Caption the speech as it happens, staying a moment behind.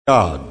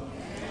God.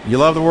 You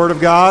love the Word of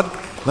God?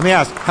 Let me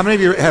ask, how many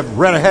of you have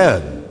read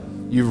ahead?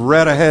 You've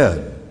read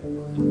ahead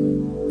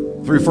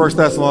through 1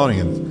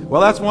 Thessalonians.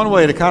 Well, that's one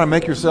way to kind of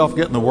make yourself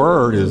get in the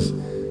Word is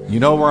you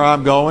know where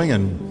I'm going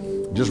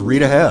and just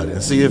read ahead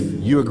and see if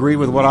you agree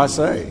with what I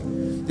say.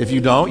 If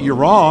you don't, you're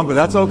wrong, but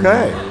that's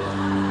okay.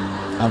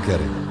 I'm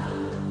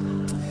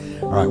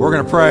kidding. All right, we're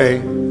going to pray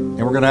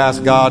and we're going to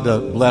ask God to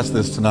bless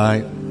this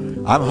tonight.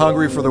 I'm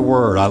hungry for the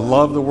Word. I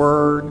love the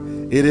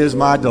Word. It is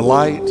my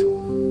delight.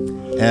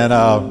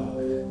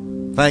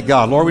 And thank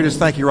God. Lord, we just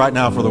thank you right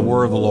now for the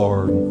word of the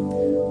Lord.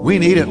 We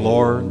need it,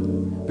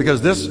 Lord,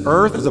 because this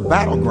earth is a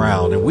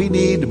battleground, and we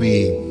need to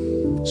be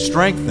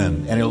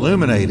strengthened and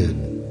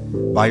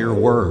illuminated by your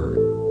word.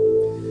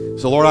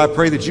 So, Lord, I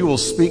pray that you will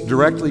speak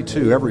directly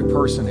to every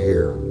person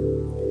here.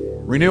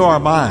 Renew our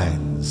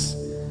minds,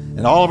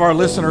 and all of our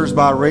listeners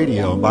by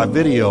radio and by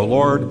video,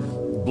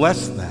 Lord,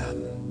 bless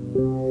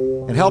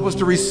them, and help us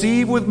to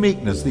receive with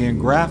meekness the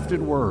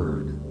engrafted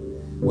word,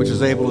 which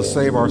is able to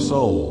save our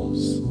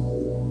souls.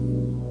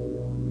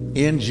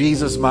 In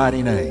Jesus'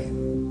 mighty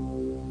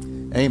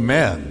name.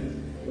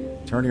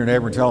 Amen. Turn to your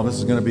neighbor and tell him this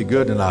is going to be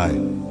good tonight.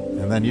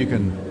 And then you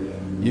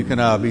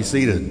can be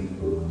seated.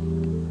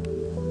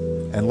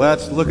 And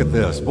let's look at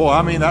this. Boy,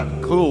 I mean,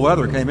 that cool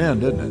weather came in,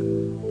 didn't it?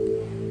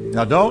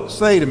 Now, don't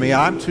say to me,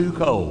 I'm too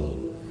cold.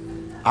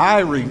 I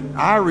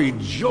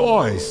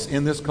rejoice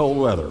in this cold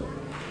weather.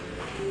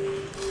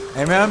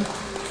 Amen?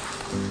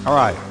 All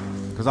right.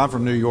 Because I'm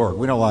from New York.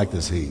 We don't like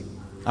this heat.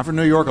 I'm from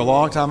New York a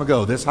long time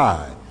ago, this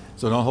high.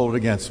 So don't hold it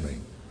against me.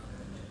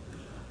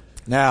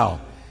 Now,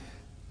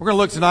 we're going to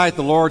look tonight at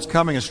the Lord's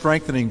coming and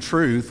strengthening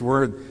truth.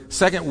 We're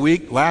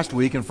last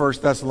week in 1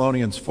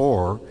 Thessalonians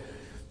 4.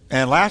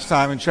 And last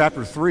time in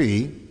chapter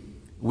 3,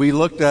 we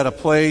looked at a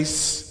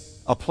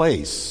place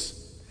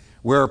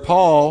where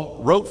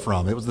Paul wrote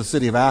from. It was the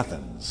city of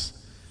Athens.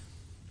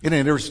 Isn't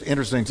it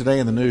interesting? Today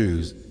in the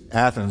news,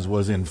 Athens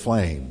was in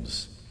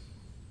flames.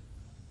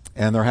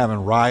 And they're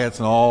having riots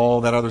and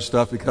all that other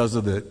stuff because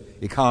of the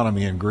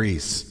economy in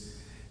Greece.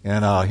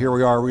 And here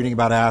we are reading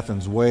about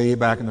Athens way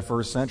back in the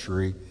first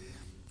century,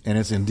 and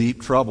it's in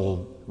deep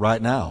trouble right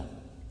now.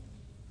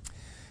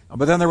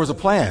 But then there was a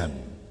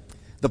plan.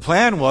 The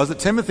plan was that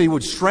Timothy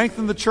would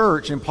strengthen the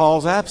church in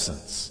Paul's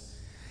absence.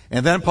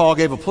 And then Paul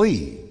gave a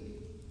plea.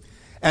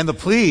 And the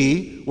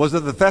plea was that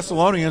the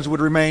Thessalonians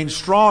would remain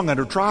strong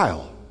under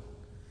trial.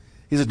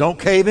 He said, don't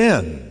cave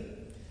in.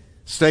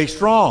 Stay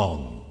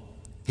strong.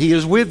 He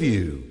is with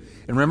you.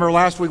 And remember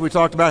last week we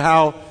talked about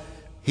how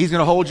he's going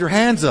to hold your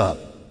hands up.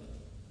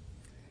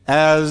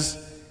 As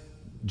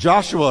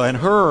Joshua and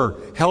Hur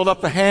held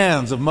up the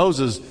hands of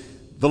Moses,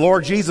 the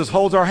Lord Jesus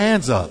holds our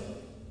hands up.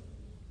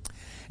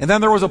 And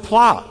then there was a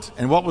plot.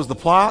 And what was the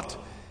plot?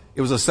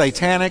 It was a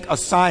satanic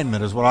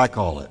assignment is what I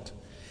call it.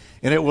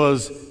 And it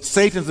was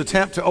Satan's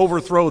attempt to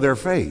overthrow their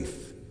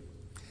faith.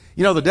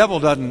 You know, the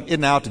devil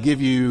isn't out to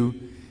give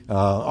you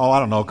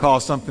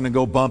cause something to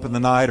go bump in the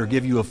night or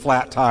give you a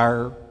flat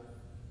tire.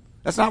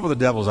 That's not what the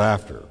devil's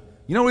after.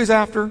 You know what he's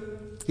after?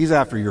 He's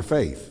after your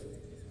faith.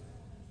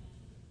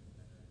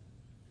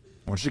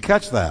 I want you to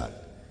catch that.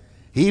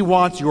 He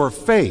wants your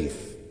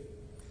faith.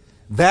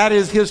 That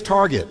is his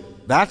target.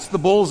 That's the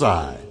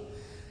bullseye.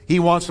 He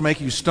wants to make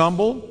you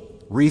stumble,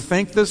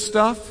 rethink this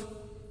stuff,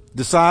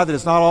 decide that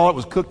it's not all it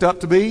was cooked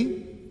up to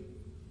be,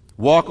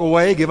 walk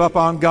away, give up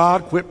on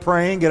God, quit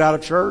praying, get out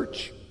of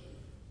church.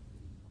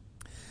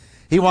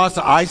 He wants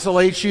to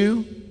isolate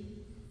you,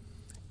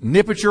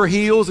 nip at your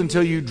heels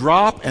until you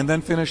drop, and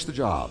then finish the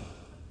job.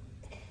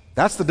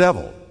 That's the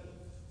devil.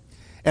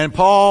 And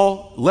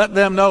Paul let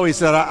them know, he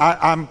said,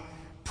 I'm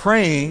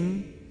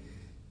praying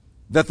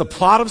that the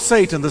plot of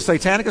Satan, the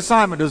satanic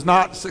assignment, does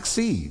not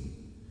succeed.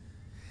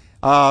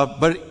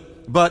 But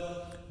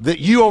that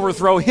you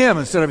overthrow him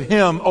instead of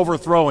him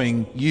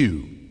overthrowing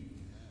you.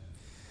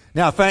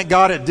 Now, thank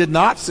God it did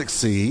not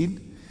succeed.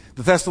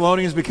 The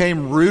Thessalonians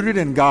became rooted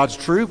in God's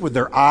truth with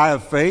their eye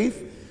of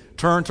faith,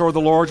 turned toward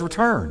the Lord's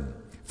return.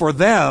 For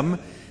them,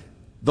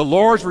 the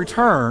Lord's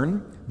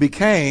return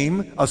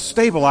became a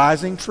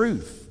stabilizing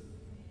truth.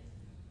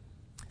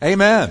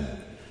 Amen.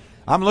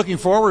 I'm looking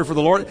forward for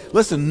the Lord.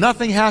 Listen,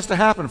 nothing has to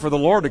happen for the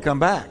Lord to come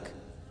back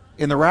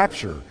in the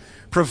rapture.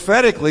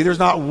 Prophetically, there's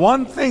not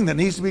one thing that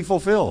needs to be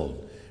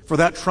fulfilled for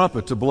that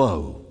trumpet to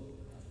blow.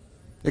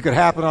 It could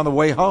happen on the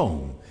way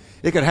home.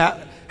 It could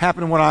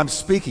happen when I'm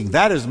speaking.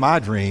 That is my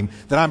dream,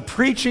 that I'm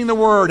preaching the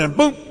word and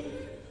boom,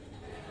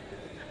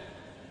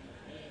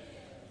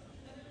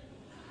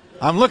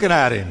 I'm looking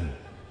at him.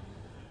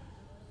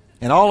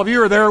 And all of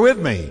you are there with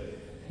me.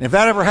 And if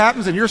that ever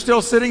happens and you're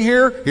still sitting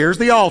here, here's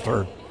the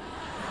altar.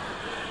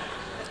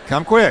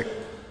 Come quick.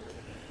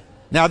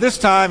 Now this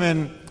time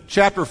in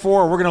chapter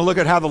 4, we're going to look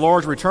at how the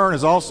Lord's return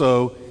is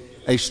also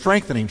a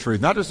strengthening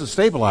truth, not just a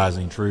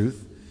stabilizing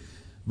truth,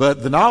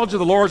 but the knowledge of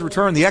the Lord's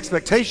return, the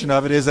expectation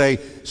of it, is a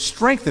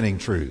strengthening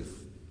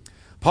truth.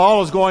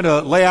 Paul is going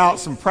to lay out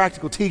some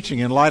practical teaching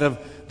in light of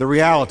the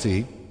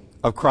reality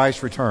of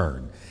Christ's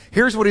return.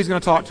 Here's what he's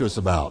going to talk to us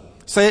about.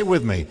 Say it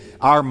with me.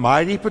 Our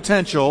mighty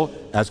potential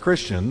as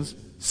Christians.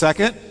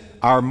 Second,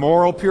 our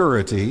moral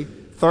purity.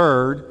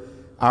 Third,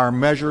 our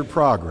measured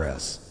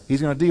progress.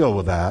 He's going to deal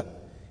with that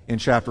in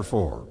chapter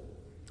 4.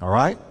 All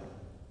right?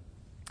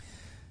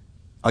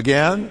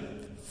 Again,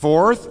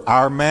 fourth,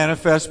 our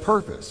manifest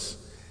purpose.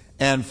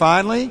 And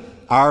finally,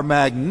 our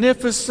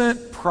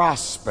magnificent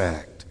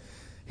prospect.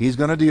 He's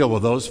going to deal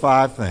with those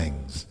 5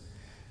 things.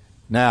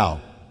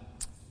 Now,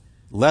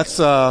 let's,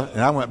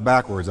 and I went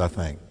backwards, I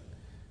think.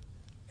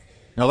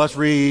 Now let's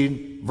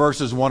read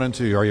verses 1 and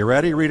 2. Are you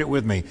ready? Read it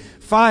with me.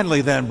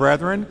 Finally then,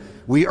 brethren,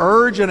 we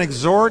urge and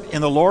exhort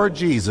in the Lord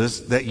Jesus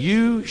that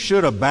you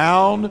should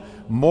abound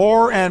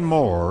more and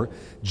more,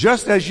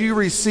 just as you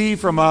receive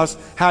from us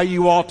how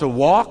you ought to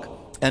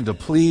walk and to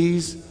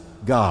please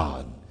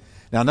God.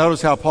 Now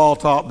notice how Paul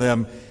taught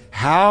them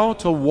how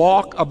to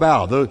walk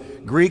about. The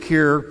Greek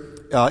here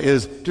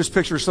is just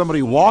picture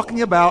somebody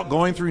walking about,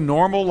 going through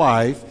normal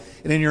life,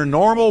 and in your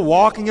normal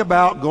walking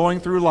about,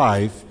 going through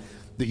life,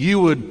 that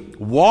you would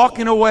walk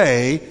in a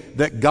way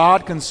that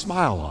God can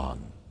smile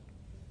on.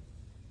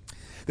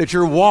 That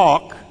your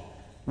walk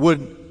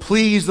would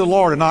please the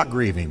Lord and not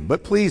grieve Him,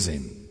 but please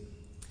Him.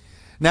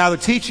 Now the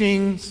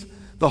teachings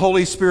the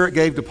Holy Spirit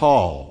gave to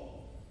Paul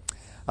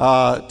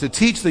to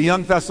teach the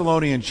young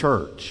Thessalonian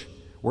church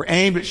were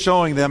aimed at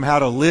showing them how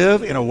to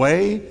live in a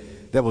way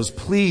that was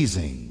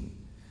pleasing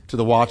to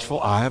the watchful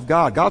eye of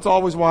God. God's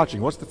always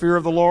watching. What's the fear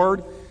of the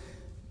Lord?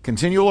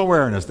 Continual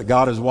awareness that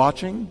God is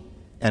watching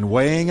and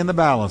weighing in the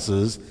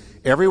balances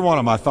every one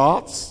of my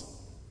thoughts,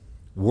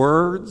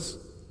 words,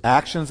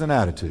 actions, and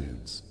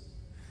attitudes.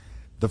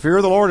 The fear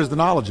of the Lord is the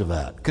knowledge of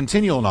that,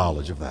 continual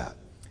knowledge of that.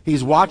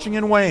 He's watching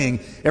and weighing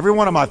every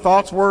one of my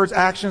thoughts, words,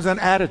 actions, and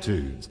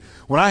attitudes.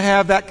 When I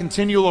have that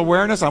continual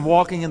awareness, I'm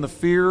walking in the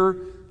fear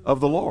of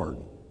the Lord.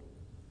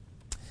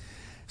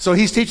 So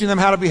he's teaching them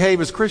how to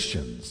behave as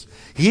Christians.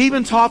 He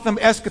even taught them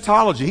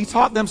eschatology. He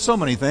taught them so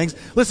many things.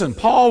 Listen,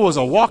 Paul was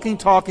a walking,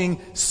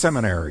 talking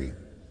seminary.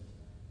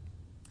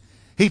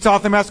 He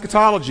taught them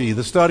eschatology,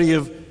 the study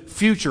of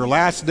future,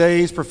 last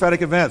days,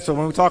 prophetic events. So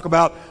when we talk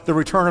about the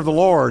return of the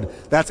Lord,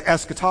 that's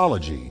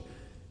eschatology.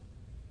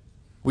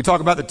 We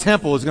talk about the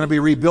temple is going to be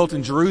rebuilt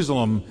in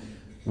Jerusalem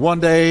one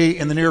day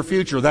in the near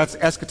future. That's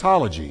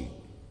eschatology,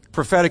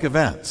 prophetic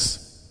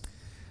events.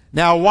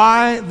 Now,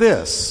 why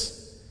this?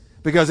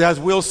 Because as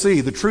we'll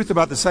see, the truth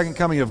about the second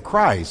coming of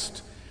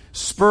Christ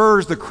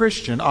spurs the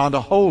Christian onto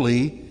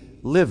holy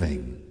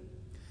living.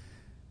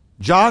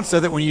 John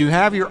said that when you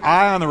have your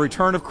eye on the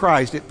return of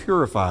Christ, it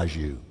purifies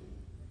you,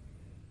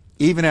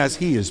 even as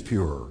He is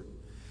pure.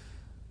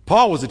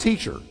 Paul was a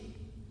teacher.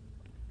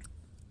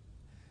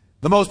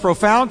 The most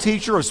profound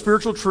teacher of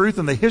spiritual truth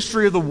in the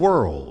history of the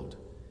world,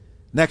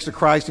 next to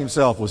Christ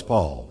Himself, was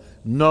Paul.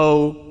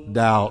 No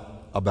doubt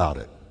about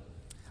it.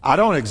 I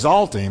don't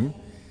exalt him.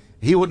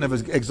 He wouldn't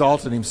have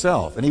exalted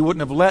himself, and he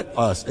wouldn't have let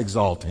us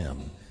exalt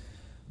him.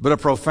 But a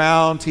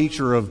profound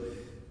teacher of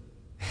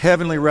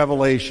heavenly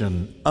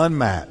revelation,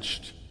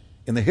 unmatched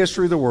in the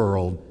history of the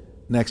world,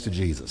 next to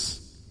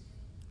Jesus.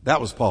 That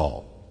was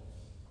Paul.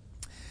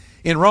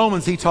 In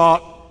Romans, he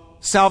taught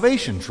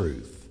salvation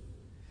truth,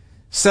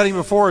 setting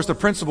before us the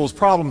principles,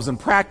 problems, and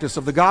practice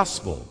of the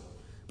gospel.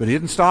 But he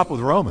didn't stop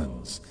with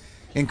Romans.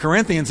 In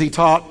Corinthians, he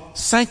taught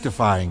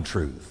sanctifying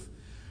truth,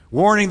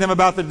 warning them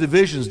about the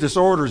divisions,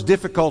 disorders,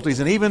 difficulties,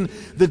 and even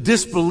the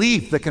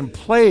disbelief that can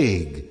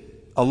plague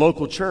a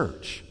local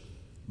church.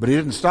 But he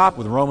didn't stop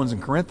with Romans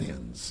and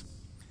Corinthians.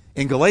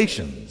 In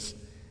Galatians,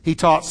 he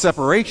taught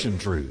separation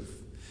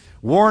truth,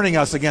 warning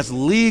us against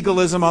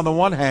legalism on the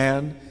one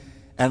hand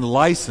and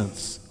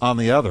license on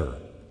the other.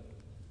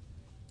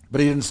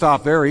 But he didn't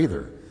stop there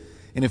either.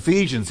 In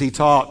Ephesians, he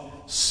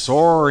taught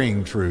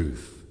soaring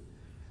truth,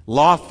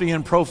 lofty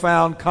and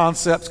profound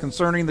concepts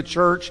concerning the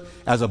church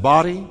as a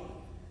body,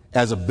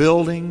 as a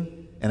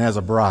building, and as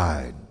a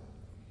bride.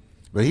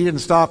 But he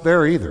didn't stop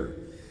there either.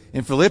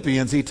 In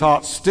Philippians, he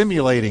taught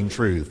stimulating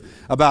truth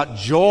about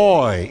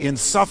joy in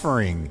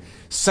suffering,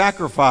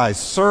 sacrifice,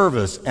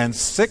 service, and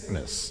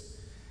sickness.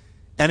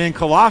 And in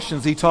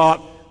Colossians, he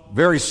taught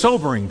very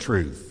sobering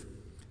truth,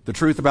 the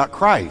truth about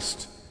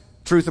Christ,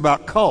 truth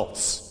about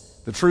cults,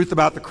 the truth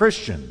about the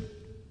Christian.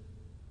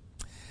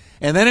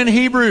 And then in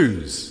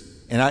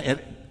Hebrews,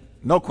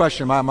 no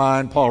question in my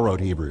mind, Paul wrote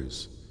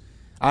Hebrews.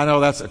 I know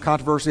that's a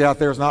controversy out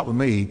there. It's not with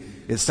me.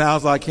 It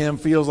sounds like him,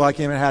 feels like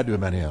him, it had to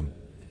have been him.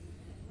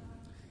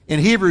 In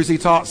Hebrews, he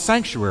taught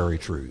sanctuary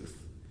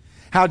truth,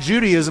 how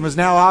Judaism is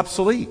now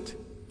obsolete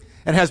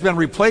and has been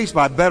replaced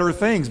by better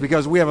things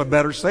because we have a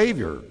better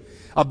Savior,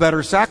 a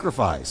better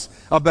sacrifice,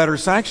 a better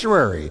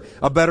sanctuary,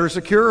 a better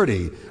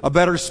security, a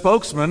better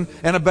spokesman,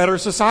 and a better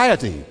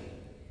society.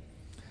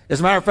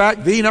 As a matter of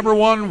fact, the number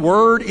one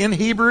word in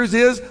Hebrews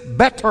is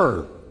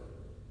better.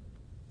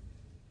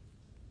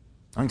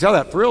 I can tell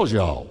that thrills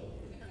y'all.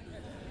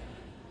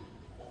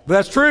 But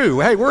that's true.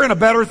 Hey, we're in a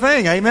better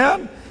thing.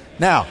 Amen?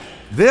 Now,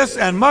 this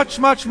and much,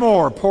 much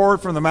more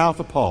poured from the mouth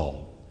of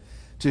Paul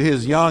to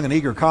his young and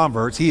eager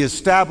converts. He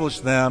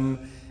established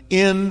them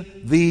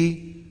in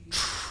the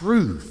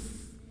truth.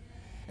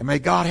 And may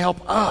God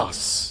help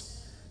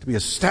us to be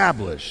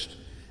established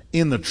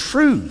in the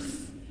truth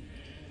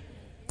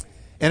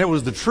And it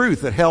was the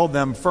truth that held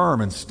them firm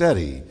and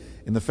steady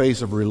in the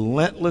face of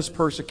relentless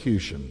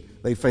persecution.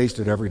 They faced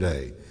it every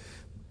day.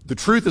 The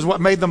truth is what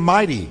made them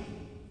mighty,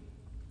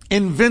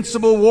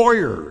 invincible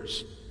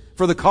warriors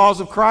for the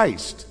cause of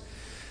Christ.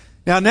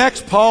 Now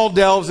next, Paul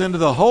delves into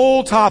the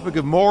whole topic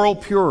of moral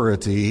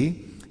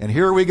purity. And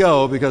here we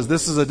go, because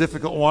this is a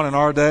difficult one in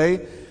our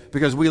day,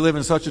 because we live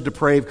in such a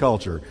depraved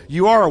culture.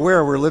 You are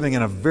aware we're living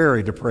in a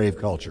very depraved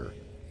culture.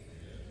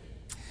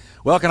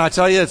 Well, can I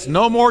tell you, it's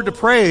no more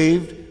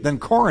depraved than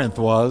Corinth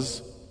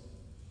was.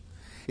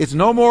 It's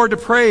no more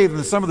depraved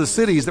than some of the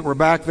cities that were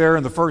back there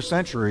in the first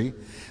century.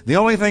 The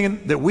only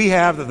thing that we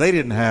have that they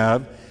didn't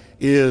have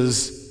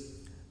is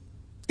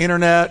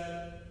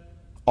internet,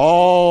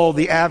 all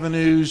the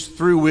avenues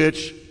through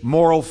which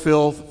moral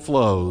filth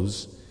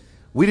flows.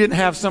 We didn't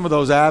have some of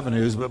those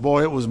avenues, but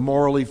boy, it was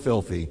morally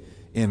filthy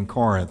in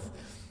Corinth.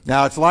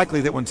 Now, it's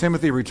likely that when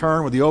Timothy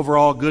returned with the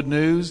overall good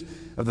news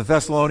of the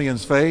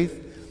Thessalonians'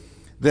 faith,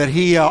 that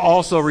he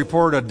also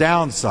reported a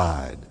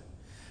downside.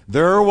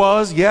 There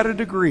was yet a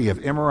degree of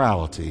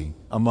immorality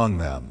among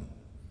them.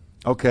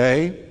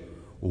 Okay,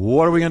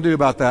 what are we going to do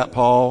about that,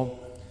 Paul?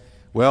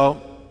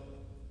 Well,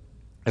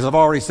 as I've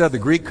already said, the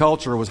Greek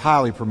culture was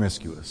highly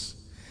promiscuous.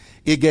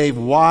 It gave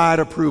wide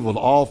approval to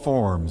all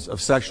forms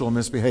of sexual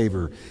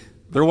misbehavior.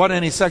 There wasn't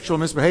any sexual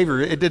misbehavior.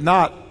 It did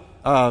not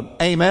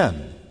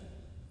amen.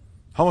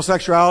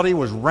 Homosexuality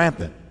was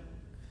rampant.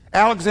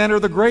 Alexander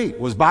the Great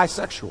was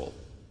bisexual.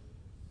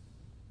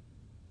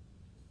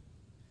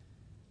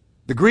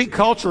 The Greek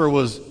culture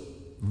was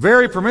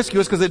very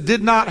promiscuous because it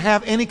did not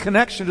have any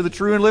connection to the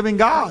true and living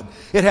God.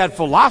 It had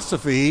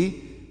philosophy,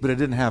 but it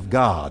didn't have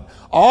God.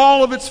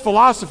 All of its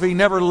philosophy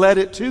never led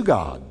it to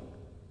God.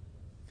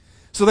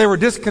 So they were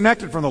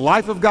disconnected from the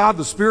life of God,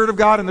 the Spirit of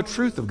God, and the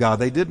truth of God.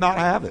 They did not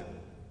have it.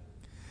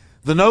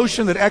 The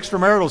notion that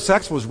extramarital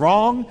sex was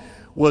wrong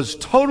was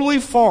totally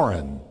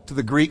foreign to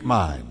the Greek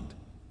mind.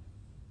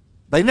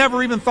 They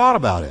never even thought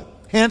about it.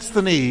 Hence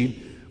the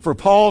need for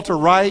Paul to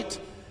write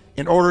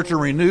in order to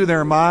renew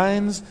their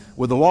minds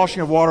with the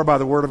washing of water by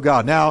the Word of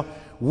God. Now,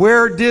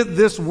 where did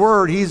this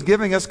Word he's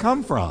giving us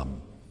come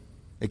from?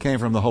 It came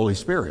from the Holy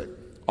Spirit.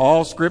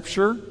 All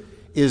Scripture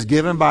is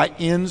given by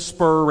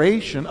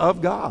inspiration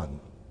of God.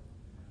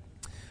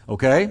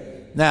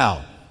 Okay?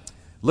 Now,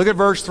 look at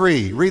verse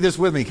 3. Read this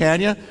with me, can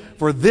you?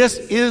 For this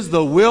is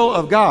the will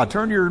of God.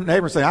 Turn to your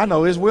neighbor and say, I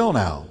know His will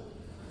now.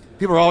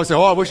 People always say,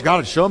 oh, I wish God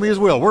would show me His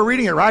will. We're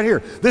reading it right here.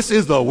 This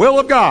is the will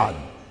of God.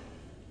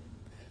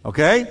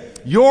 Okay?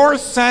 Your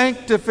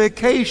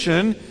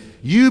sanctification,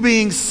 you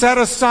being set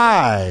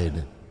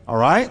aside, all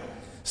right?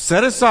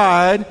 Set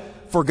aside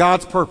for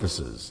God's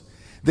purposes.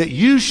 That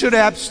you should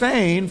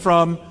abstain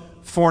from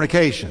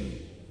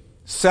fornication,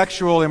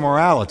 sexual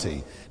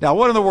immorality. Now,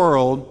 what in the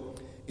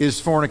world is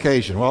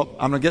fornication? Well,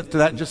 I'm going to get to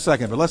that in just a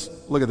second, but let's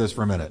look at this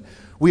for a minute.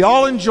 We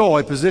all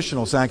enjoy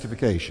positional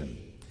sanctification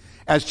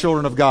as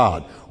children of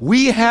God.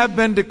 We have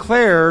been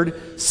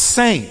declared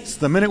saints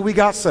the minute we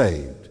got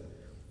saved.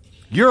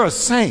 You're a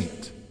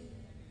saint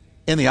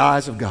in the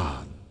eyes of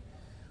God.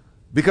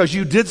 Because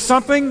you did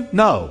something?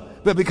 No.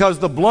 But because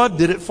the blood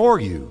did it for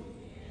you.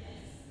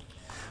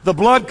 The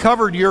blood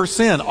covered your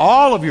sin,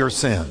 all of your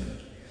sin.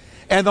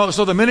 And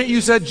so the minute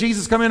you said,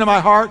 Jesus, come into my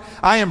heart,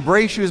 I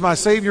embrace you as my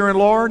Savior and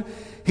Lord,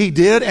 He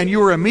did, and you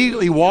were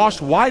immediately washed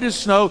white as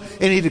snow,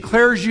 and He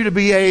declares you to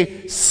be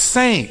a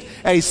saint,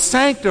 a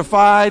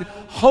sanctified,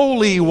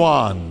 holy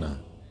one,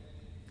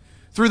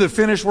 through the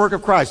finished work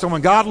of Christ. So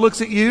when God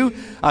looks at you,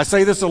 I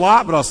say this a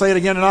lot, but I'll say it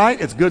again tonight,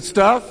 it's good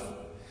stuff.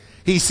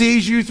 He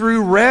sees you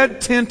through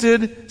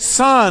red-tinted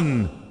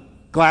sun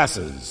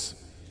glasses.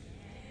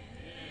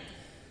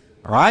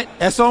 All right?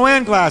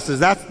 S-O-N glasses.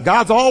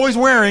 God's always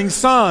wearing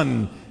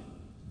sun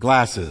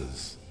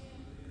glasses.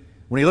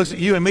 When He looks at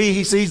you and me,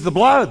 He sees the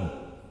blood.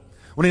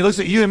 When He looks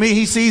at you and me,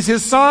 He sees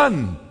His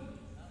Son.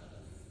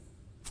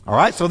 All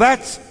right? So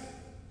that's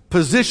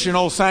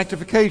positional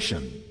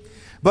sanctification.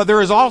 But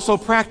there is also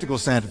practical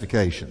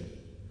sanctification,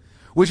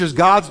 which is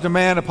God's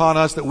demand upon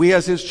us that we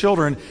as His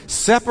children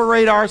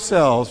separate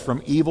ourselves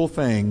from evil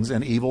things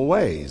and evil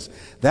ways.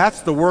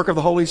 That's the work of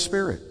the Holy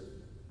Spirit.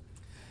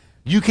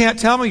 You can't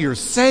tell me you're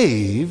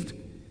saved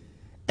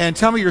and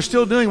tell me you're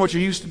still doing what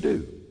you used to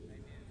do.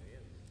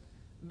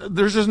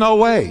 There's just no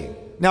way.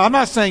 Now, I'm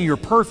not saying you're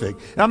perfect,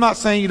 and I'm not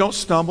saying you don't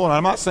stumble, and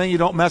I'm not saying you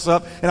don't mess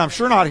up, and I'm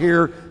sure not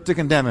here to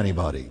condemn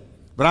anybody.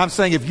 But I'm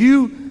saying if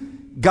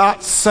you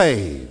got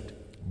saved,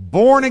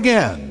 born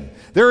again,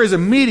 there is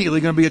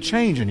immediately going to be a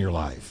change in your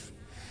life.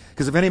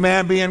 Because if any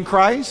man be in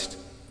Christ,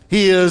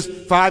 he is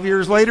 5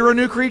 years later a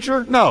new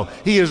creature? No,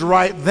 he is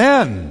right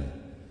then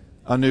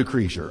a new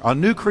creature, a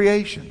new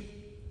creation.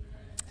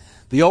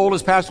 The old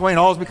has passed away and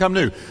all has become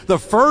new. The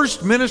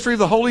first ministry of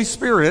the Holy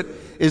Spirit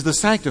is the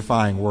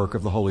sanctifying work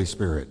of the Holy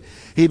Spirit.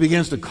 He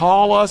begins to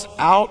call us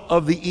out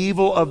of the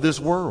evil of this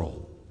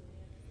world.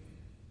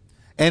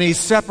 And He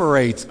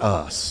separates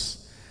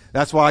us.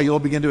 That's why you'll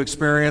begin to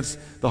experience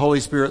the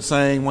Holy Spirit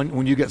saying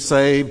when you get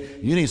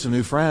saved, you need some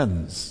new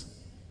friends.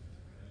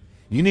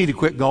 You need to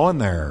quit going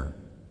there.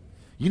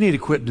 You need to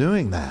quit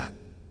doing that.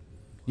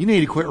 You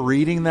need to quit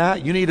reading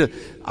that.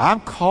 I'm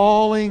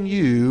calling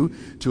you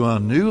to a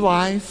new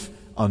life,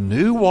 a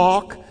new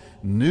walk,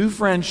 new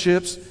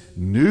friendships,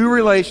 new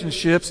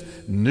relationships,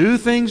 new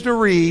things to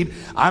read.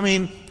 I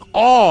mean,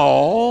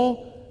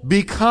 all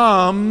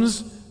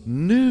becomes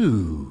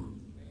new.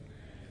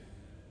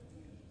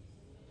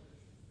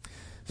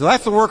 So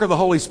that's the work of the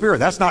Holy Spirit.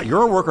 That's not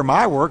your work or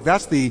my work.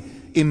 That's the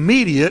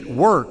immediate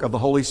work of the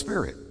Holy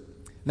Spirit.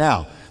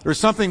 Now, there's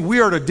something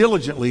we are to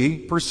diligently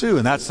pursue,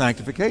 and that's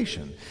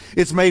sanctification.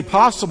 It's made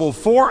possible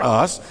for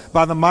us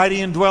by the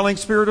mighty indwelling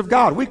Spirit of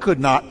God. We could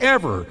not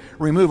ever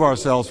remove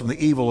ourselves from the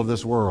evil of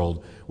this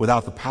world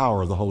without the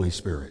power of the Holy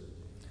Spirit.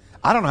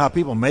 I don't know how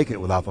people make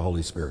it without the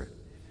Holy Spirit.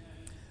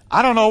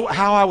 I don't know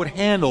how I would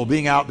handle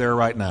being out there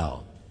right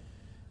now,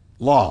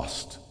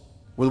 lost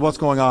with what's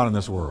going on in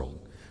this world.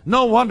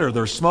 No wonder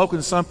they're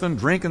smoking something,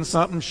 drinking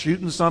something,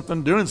 shooting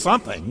something, doing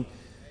something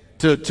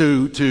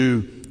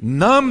to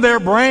numb their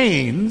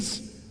brains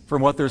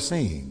from what they're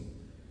seeing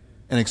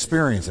and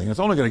experiencing. It's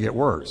only going to get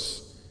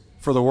worse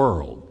for the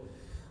world.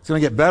 It's going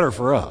to get better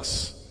for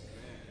us.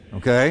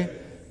 Okay?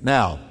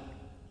 Now,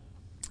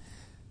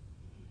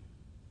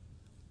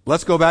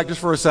 let's go back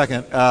just for a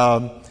second.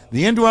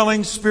 The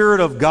indwelling Spirit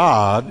of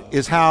God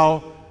is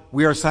how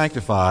we are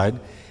sanctified.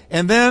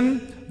 And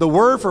then the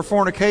word for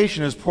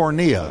fornication is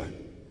porneia.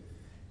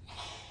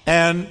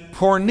 And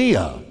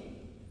porneia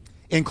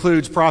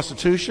includes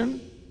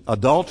prostitution,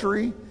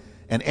 adultery,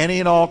 and any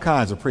and all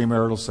kinds of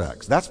premarital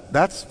sex.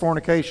 That's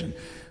fornication.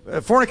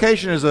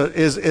 Fornication is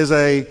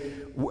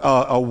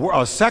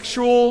a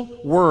sexual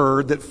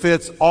word that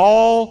fits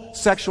all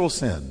sexual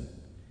sin.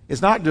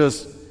 It's not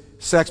just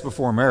sex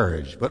before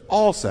marriage, but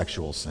all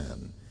sexual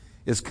sin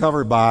is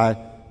covered by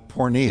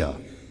porneia.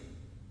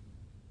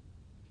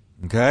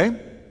 Okay?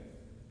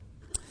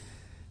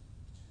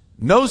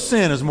 No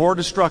sin is more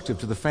destructive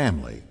to the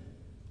family,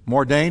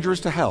 more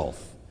dangerous to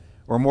health,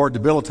 or more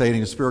debilitating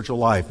to spiritual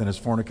life than is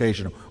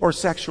fornication or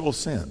sexual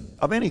sin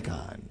of any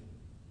kind.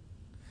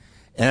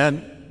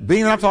 And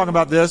being that I'm talking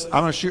about this, I'm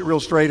going to shoot real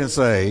straight and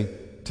say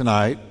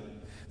tonight,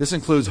 this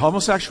includes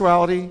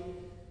homosexuality,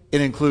 it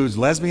includes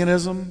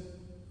lesbianism,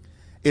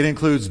 it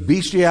includes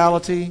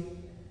bestiality,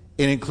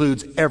 it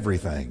includes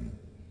everything.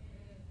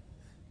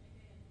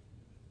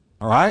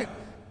 All right?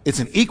 It's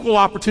an equal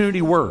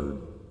opportunity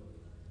word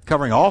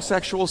covering all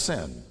sexual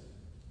sin.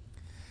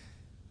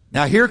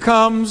 Now here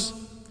comes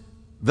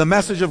the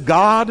message of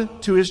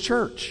God to His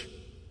church.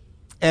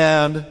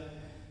 And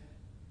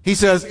He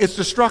says it's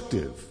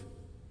destructive.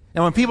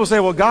 And when people say,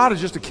 well, God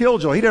is just a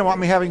killjoy, He doesn't want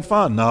me having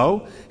fun.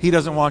 No, He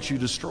doesn't want you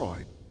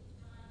destroyed.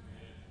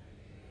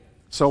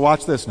 So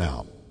watch this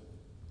now.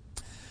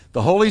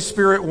 The Holy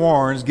Spirit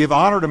warns, give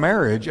honor to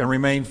marriage and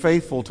remain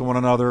faithful to one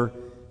another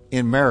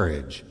in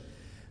marriage.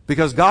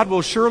 Because God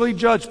will surely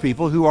judge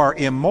people who are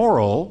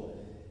immoral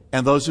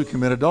and those who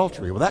commit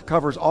adultery. Well, that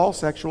covers all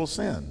sexual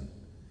sin.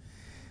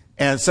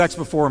 And sex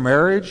before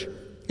marriage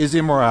is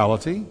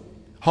immorality.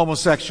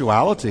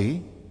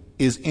 Homosexuality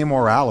is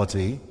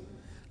immorality.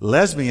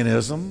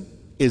 Lesbianism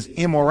is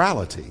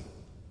immorality,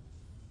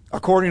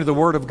 according to the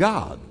Word of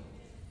God.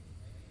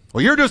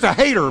 Well, you're just a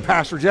hater,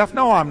 Pastor Jeff.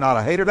 No, I'm not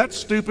a hater. That's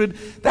stupid.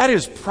 That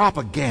is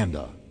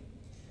propaganda.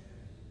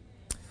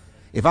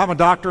 If I'm a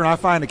doctor and I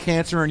find a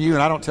cancer in you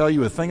and I don't tell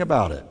you a thing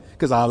about it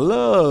because I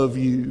love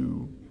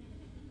you,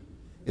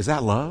 is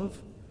that love?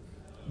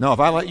 No, if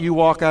I let you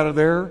walk out of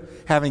there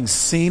having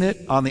seen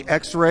it on the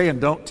x-ray and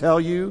don't tell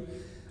you,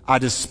 I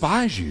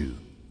despise you.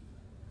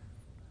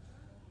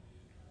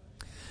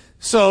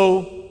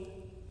 So,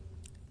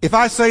 if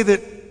I say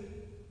that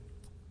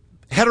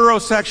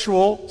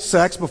heterosexual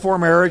sex before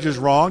marriage is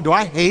wrong, do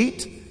I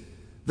hate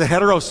the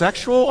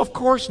heterosexual? Of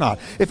course not.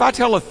 If I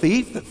tell a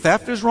thief that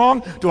theft is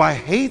wrong, do I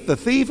hate the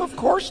thief? Of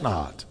course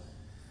not.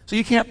 So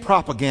you can't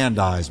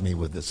propagandize me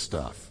with this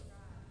stuff.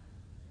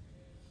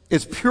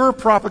 It's pure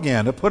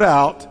propaganda put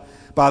out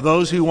by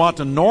those who want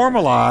to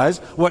normalize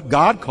what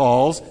God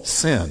calls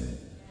sin.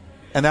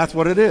 And that's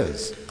what it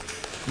is.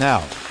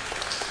 Now,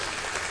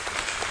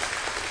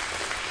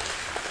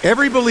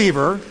 every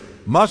believer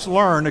must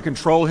learn to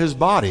control his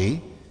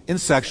body in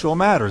sexual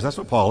matters. That's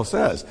what Paul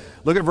says.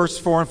 Look at verses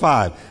 4 and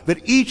 5.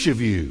 That each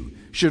of you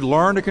should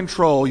learn to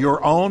control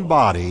your own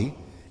body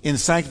in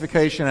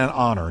sanctification and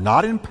honor,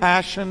 not in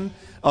passion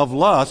of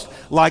lust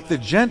like the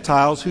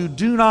Gentiles who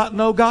do not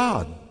know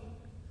God.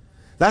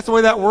 That's the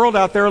way that world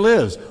out there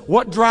lives.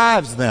 What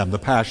drives them? The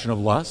passion of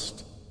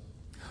lust.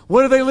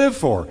 What do they live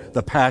for?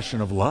 The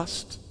passion of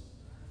lust.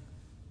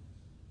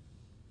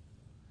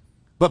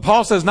 But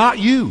Paul says, not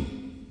you.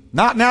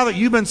 Not now that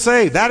you've been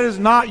saved. That is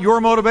not your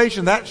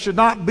motivation. That should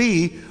not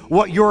be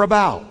what you're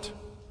about.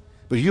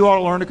 But you ought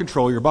to learn to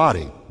control your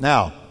body.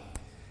 Now,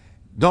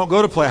 don't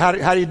go to play. How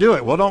do you do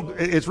it? Well,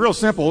 it's real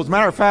simple. As a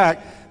matter of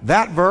fact,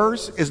 that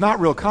verse is not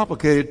real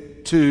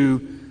complicated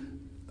to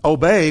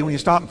obey when you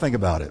stop and think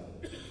about it.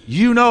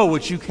 You know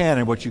what you can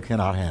and what you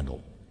cannot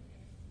handle.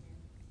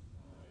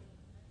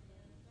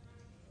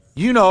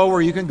 You know where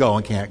you can go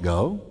and can't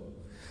go.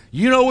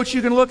 You know what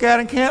you can look at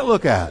and can't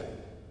look at.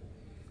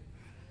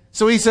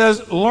 So he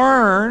says,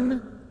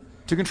 learn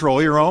to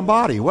control your own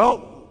body.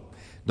 Well,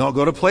 don't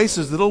go to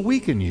places that'll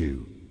weaken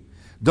you.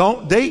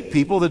 Don't date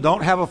people that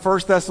don't have a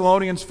 1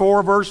 Thessalonians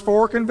 4 verse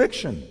 4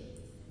 conviction.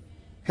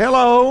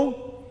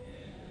 Hello?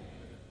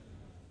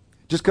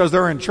 Just because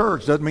they're in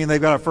church doesn't mean they've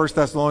got a 1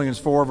 Thessalonians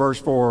 4 verse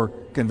 4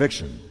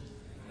 conviction.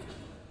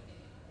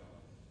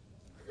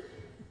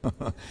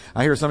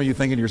 I hear some of you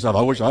thinking to yourself,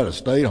 I wish I'd have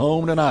stayed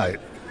home tonight.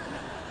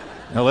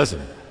 Now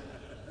listen,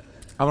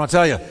 I want to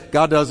tell you,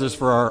 God does this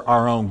for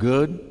our own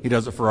good. He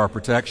does it for our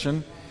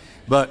protection.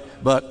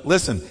 But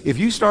listen, if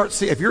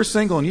you're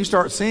single and you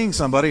start seeing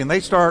somebody and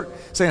they start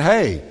saying,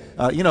 hey,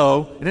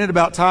 isn't it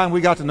about time we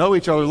got to know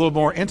each other a little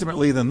more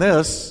intimately than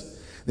this,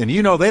 then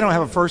you know they don't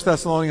have a 1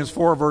 Thessalonians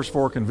 4 verse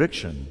 4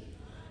 conviction.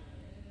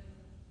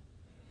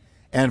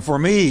 And for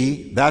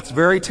me, that's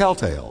very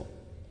telltale.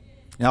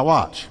 Now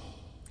watch.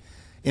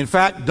 In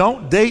fact,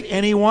 don't date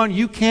anyone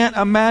you can't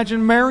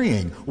imagine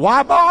marrying.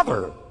 Why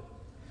bother?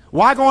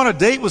 Why go on a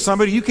date with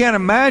somebody you can't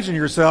imagine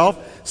yourself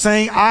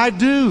saying I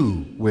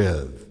do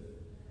with?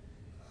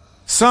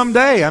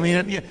 Someday,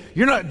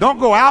 don't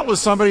go out with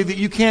somebody that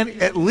you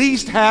can't at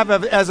least have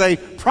as a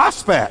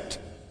prospect.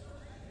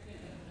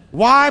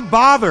 Why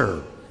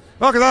bother?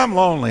 Well, because I'm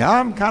lonely.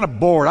 I'm kind of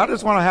bored. I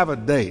just want to have a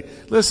date.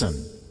 Listen,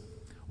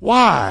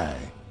 why?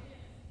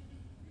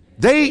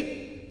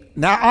 Date.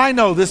 Now, I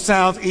know this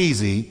sounds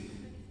easy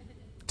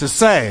to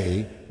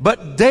say,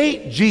 but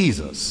date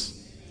Jesus.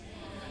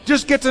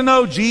 Just get to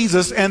know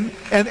Jesus, and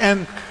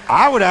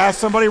I would ask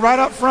somebody right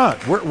up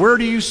front, where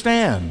do you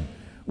stand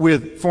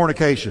with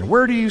fornication?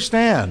 Where do you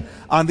stand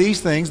on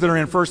these things that are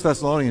in 1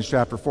 Thessalonians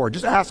chapter 4?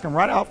 Just ask them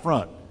right out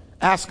front.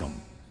 Ask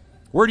them.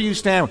 Where do you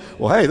stand?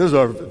 Well, hey, this is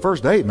our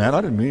first date, man.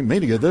 I didn't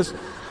mean to get this.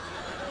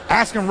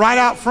 Ask them right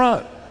out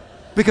front.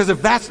 Because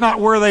if that's not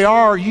where they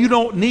are, you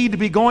don't need to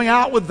be going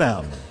out with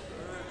them.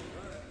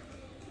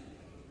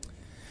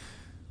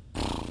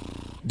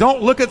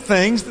 Don't look at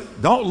things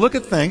that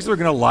are going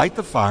to light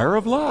the fire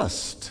of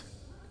lust.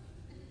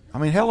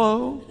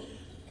 Hello.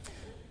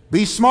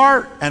 Be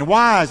smart and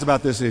wise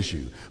about this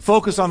issue.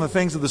 Focus on the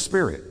things of the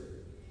Spirit.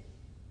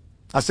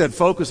 I said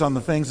focus on the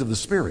things of the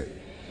Spirit.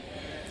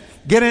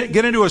 Get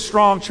into a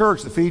strong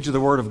church that feeds you the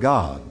Word of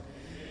God.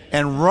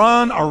 And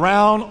run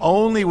around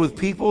only with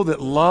people that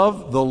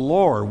love the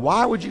Lord.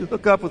 Why would you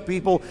hook up with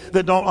people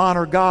that don't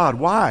honor God?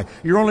 Why?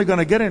 You're only going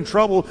to get in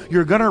trouble.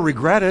 You're going to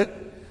regret it.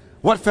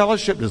 What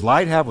fellowship does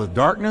light have with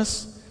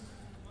darkness?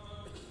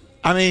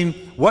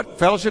 What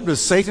fellowship does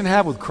Satan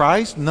have with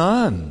Christ?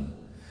 None.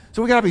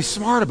 So we got to be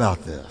smart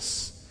about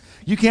this.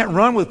 You can't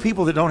run with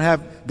people that don't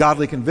have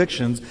godly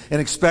convictions and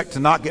expect to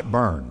not get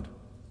burned.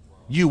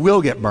 You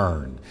will get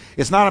burned.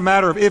 It's not a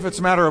matter of if, it's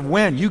a matter of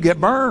when. You get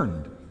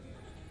burned.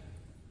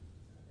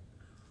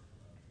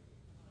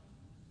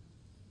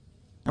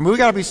 We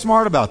got to be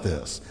smart about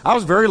this. I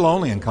was very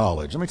lonely in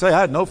college. Let me tell you, I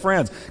had no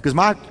friends because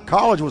my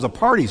college was a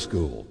party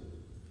school.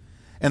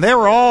 And they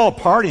were all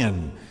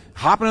partying,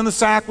 hopping in the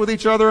sack with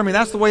each other.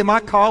 That's the way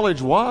my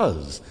college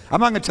was. I'm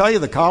not going to tell you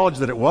the college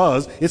that it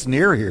was. It's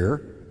near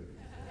here.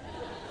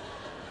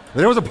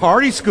 There was a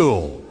party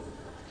school.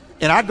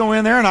 And I'd go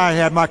in there and I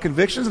had my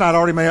convictions and I'd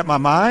already made up my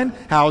mind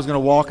how I was going to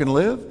walk and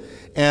live.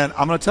 And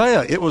I'm going to tell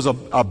you, it was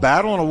a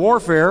battle and a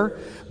warfare,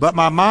 but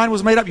my mind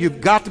was made up.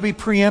 You've got to be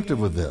preemptive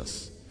with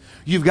this.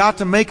 You've got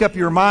to make up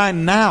your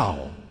mind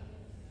now.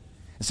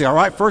 And say, all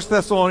right, 1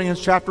 Thessalonians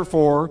chapter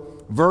 4,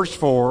 verse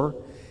 4,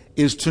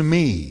 is to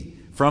me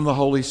from the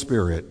Holy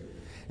Spirit.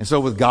 And so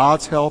with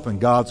God's help and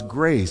God's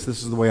grace,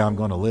 this is the way I'm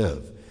going to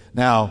live.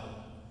 Now,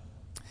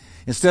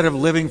 instead of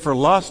living for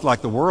lust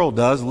like the world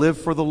does, live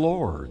for the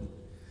Lord.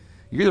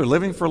 You're either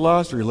living for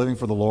lust or you're living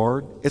for the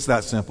Lord. It's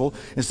that simple.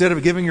 Instead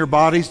of giving your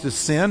bodies to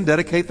sin,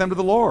 dedicate them to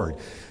the Lord.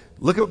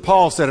 Look at what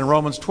Paul said in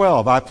Romans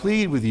 12. I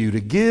plead with you to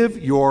give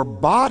your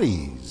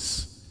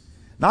bodies,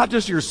 not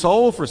just your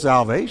soul for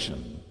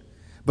salvation,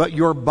 but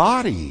your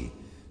body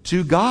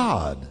to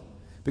God,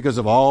 because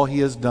of all He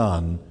has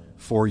done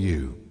for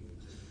you.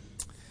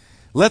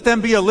 Let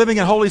them be a living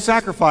and holy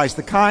sacrifice,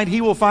 the kind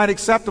He will find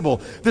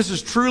acceptable. This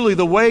is truly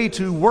the way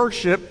to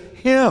worship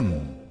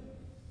Him.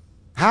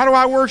 How do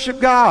I worship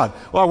God?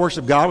 Well, I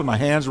worship God with my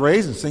hands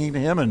raised and singing to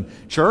Him in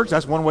church.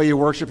 That's one way you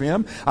worship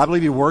Him. I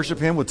believe you worship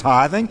Him with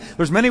tithing.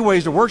 There's many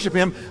ways to worship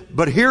Him,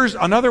 but here's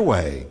another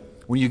way.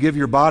 When you give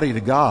your body to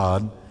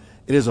God,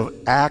 it is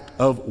an act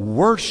of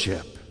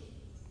worship.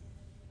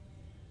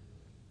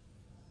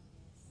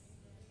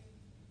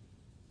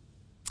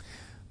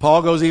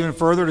 Paul goes even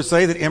further to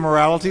say that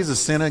immorality is a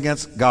sin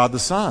against God the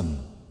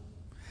Son.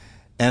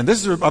 And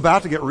this is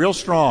about to get real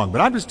strong,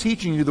 but I'm just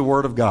teaching you the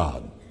Word of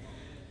God.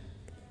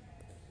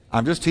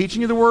 I'm just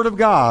teaching you the Word of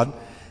God,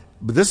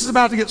 but this is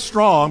about to get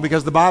strong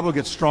because the Bible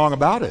gets strong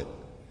about it.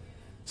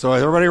 So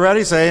everybody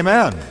ready? Say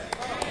amen.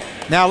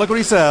 Now look what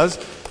he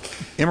says.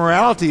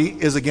 Immorality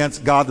is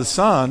against God the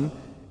Son,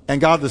 and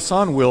God the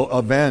Son will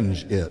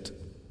avenge it.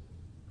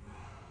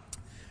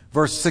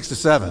 Verse 6 to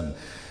 7.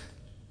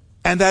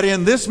 And that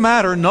in this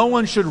matter no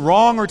one should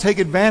wrong or take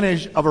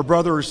advantage of a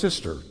brother or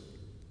sister.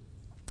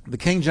 The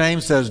King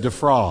James says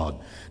defraud.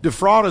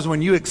 Defraud is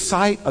when you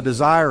excite a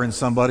desire in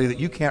somebody that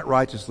you can't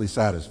righteously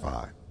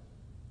satisfy.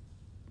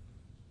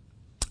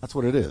 That's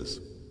what it is.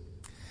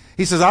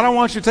 He says, I don't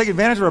want you to take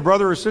advantage of a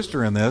brother or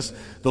sister in this.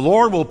 The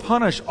Lord will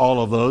punish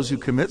all of those who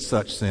commit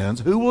such sins.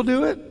 Who will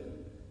do it?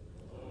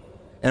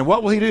 And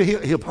what will he do?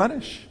 He'll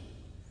punish.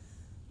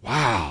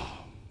 Wow.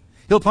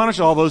 He'll punish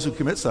all those who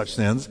commit such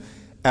sins,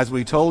 as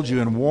we told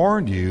you and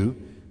warned you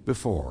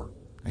before.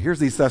 Now, here's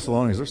these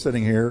Thessalonians. They're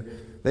sitting here.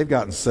 They've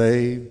gotten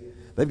saved.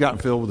 They've gotten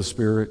filled with the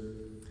Spirit.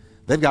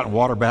 They've gotten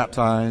water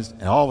baptized.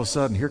 And all of a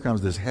sudden, here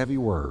comes this heavy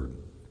word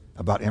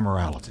about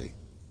immorality.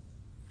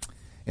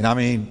 And I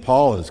mean,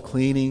 Paul is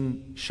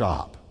cleaning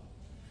shop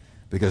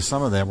because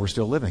some of them were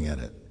still living in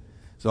it.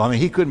 So, I mean,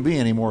 he couldn't be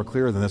any more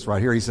clear than this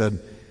right here.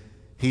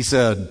 He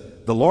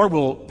said, the Lord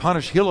will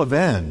punish, he'll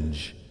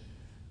avenge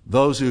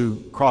those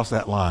who cross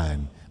that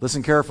line.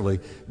 Listen carefully.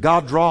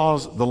 God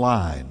draws the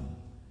line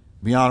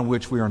beyond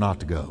which we are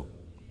not to go.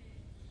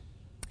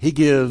 He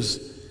gives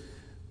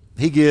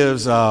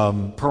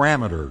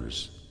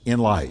parameters in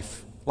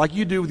life, like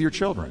you do with your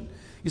children.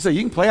 You say,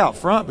 you can play out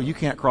front, but you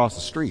can't cross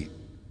the street.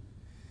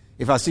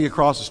 If I see you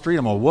across the street,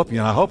 I'm going to whoop you,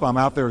 and I hope I'm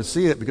out there to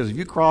see it, because if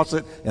you cross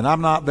it and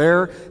I'm not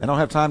there and don't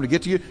have time to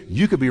get to you,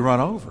 you could be run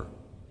over.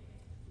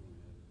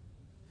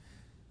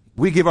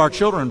 We give our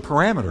children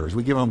parameters.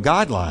 We give them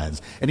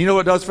guidelines. And you know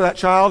what it does for that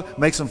child?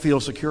 Makes them feel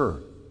secure.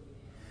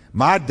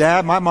 My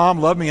mom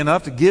loved me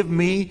enough to give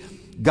me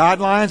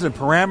guidelines and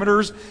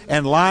parameters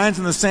and lines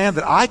in the sand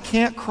that I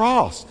can't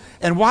cross.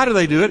 And why do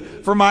they do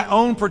it? For my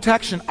own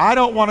protection. I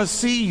don't want to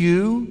see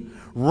you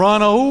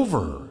run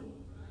over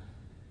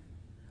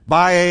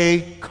by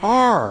a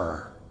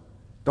car.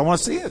 Don't want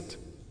to see it.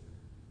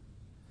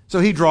 So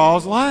he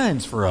draws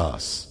lines for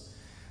us.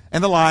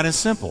 And the line is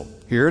simple.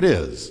 Here it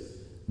is.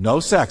 No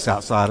sex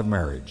outside of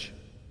marriage.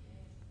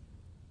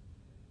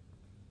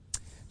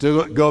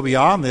 To go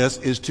beyond this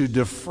is to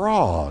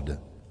defraud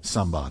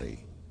somebody.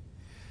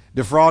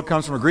 Defraud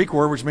comes from a Greek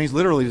word which means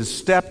literally to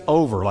step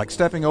over, like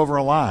stepping over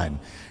a line.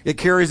 It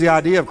carries the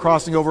idea of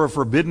crossing over a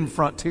forbidden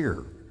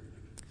frontier.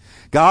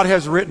 God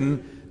has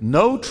written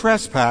no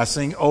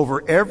trespassing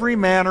over every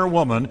man or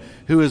woman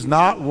who is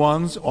not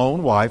one's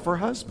own wife or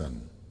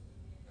husband.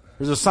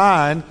 There's a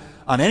sign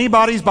on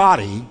anybody's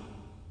body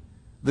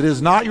that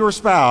is not your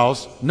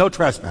spouse, no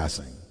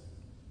trespassing.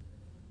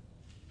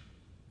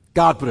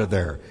 God put it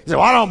there. You say,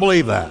 well, I don't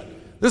believe that.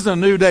 This is a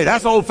new day.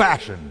 That's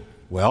old-fashioned.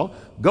 Well,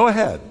 go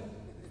ahead.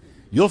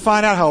 You'll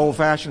find out how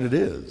old-fashioned it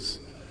is.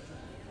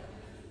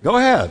 Go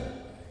ahead.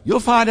 You'll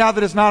find out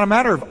that it's not a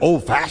matter of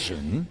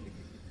old-fashioned.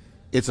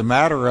 It's a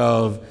matter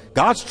of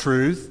God's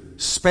truth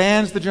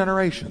spans the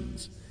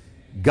generations.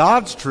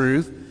 God's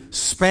truth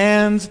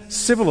spans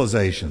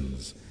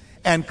civilizations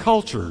and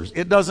cultures.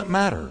 It doesn't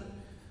matter.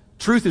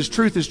 Truth is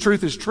truth is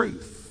truth is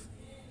truth.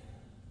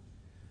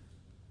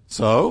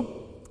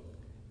 So,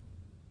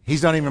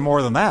 he's done even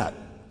more than that.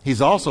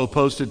 He's also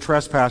posted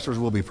trespassers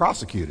will be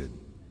prosecuted.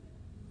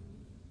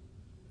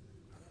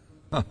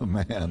 Oh,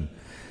 man.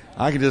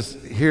 I can just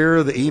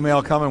hear the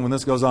email coming when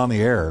this goes on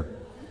the air.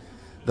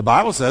 The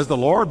Bible says the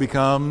Lord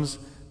becomes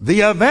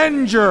the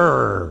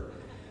avenger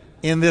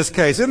in this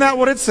case. Isn't that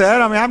what it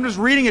said? I mean, I'm just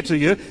reading it to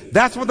you.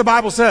 That's what the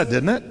Bible said,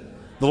 didn't it?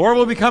 The Lord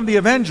will become the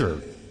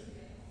avenger.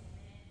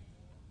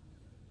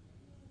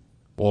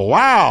 Well,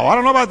 wow, I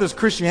don't know about this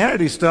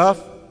Christianity stuff.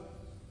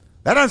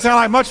 That doesn't sound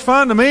like much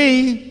fun to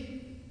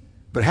me.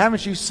 But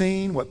haven't you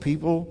seen what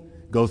people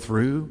go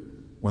through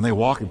when they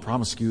walk in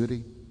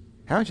promiscuity?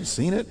 Haven't you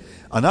seen it?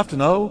 Enough to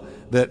know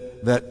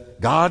that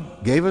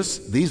God gave us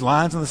these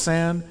lines in the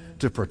sand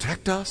to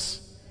protect us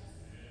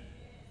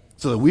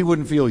so that we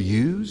wouldn't feel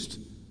used,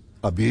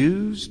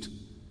 abused,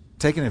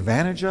 taken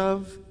advantage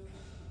of.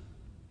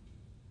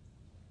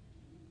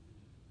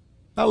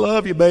 I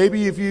love you,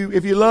 baby. If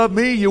you love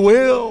me, you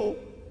will.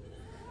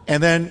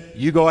 And then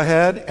you go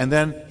ahead, and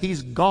then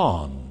he's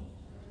gone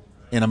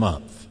in a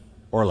month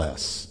or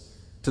less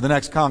to the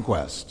next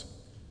conquest.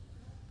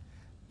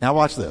 Now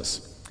watch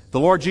this. The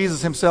Lord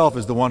Jesus himself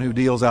is the one who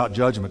deals out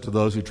judgment to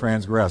those who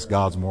transgress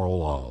God's moral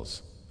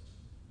laws.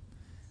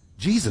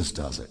 Jesus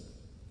does it.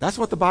 That's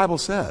what the Bible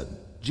said.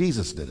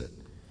 Jesus did it.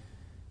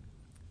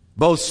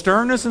 Both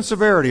sternness and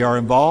severity are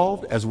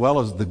involved, as well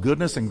as the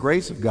goodness and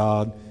grace of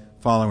God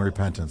following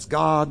repentance.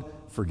 God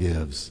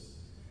forgives,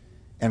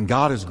 and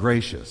God is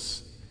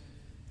gracious,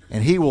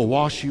 and he will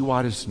wash you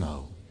white as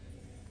snow.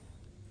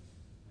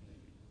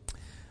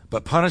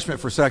 But punishment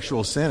for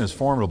sexual sin is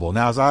formidable.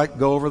 Now, as I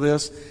go over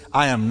this,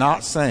 I am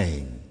not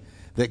saying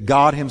that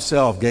God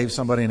himself gave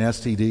somebody an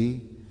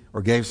STD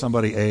or gave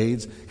somebody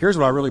AIDS. Here's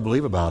what I really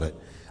believe about it.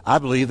 I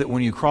believe that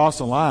when you cross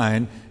a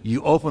line,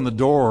 you open the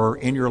door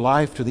in your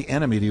life to the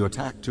enemy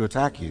to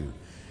attack you.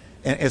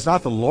 And it's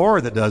not the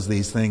Lord that does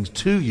these things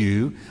to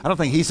you. I don't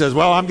think he says,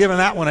 well, I'm giving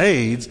that one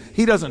AIDS.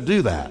 He doesn't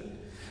do that.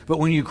 But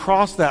when you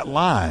cross that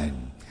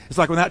line, it's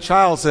like when that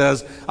child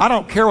says, I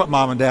don't care what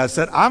mom and dad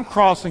said, I'm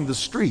crossing the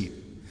street.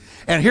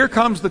 And here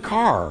comes the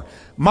car.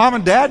 Mom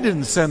and dad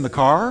didn't send the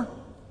car.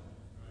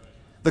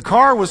 The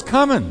car was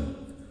coming.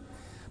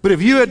 But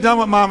if you had done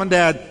what mom and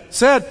dad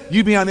said,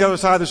 you'd be on the other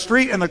side of the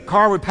street and the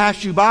car would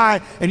pass you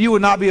by and you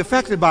would not be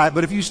affected by it.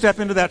 But if you step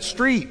into that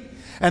street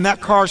and that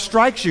car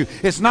strikes you,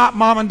 it's not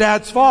mom and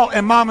dad's fault,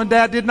 and mom and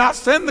dad did not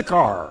send the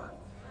car.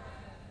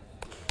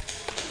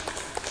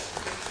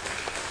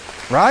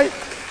 Right?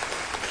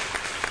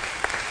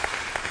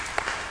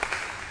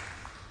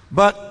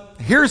 But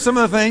here's some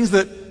of the things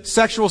that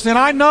sexual sin,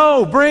 I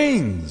know,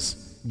 brings: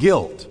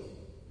 guilt,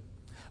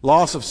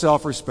 loss of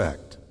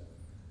self-respect,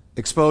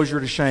 exposure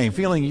to shame,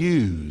 feeling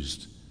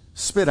used,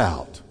 spit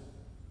out,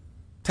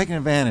 taken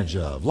advantage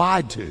of,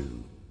 lied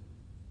to.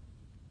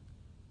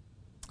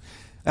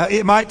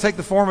 It might take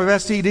the form of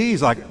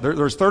STDs. Like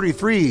there's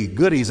 33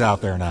 goodies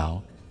out there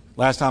now.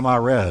 Last time I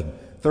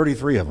read,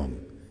 33 of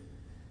them.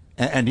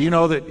 And do you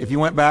know that if you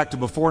went back to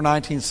before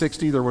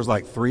 1960, there was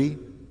like 3?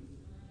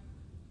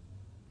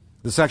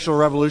 The sexual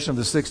revolution of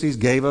the 60s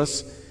gave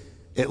us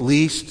at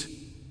least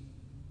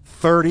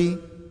 30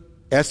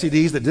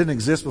 STDs that didn't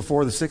exist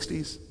before the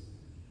 60s.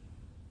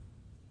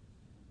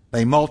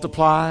 They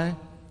multiply,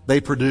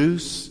 they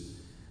produce,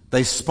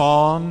 they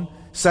spawn.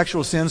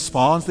 Sexual sin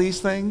spawns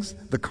these things.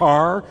 The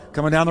car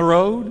coming down the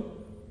road.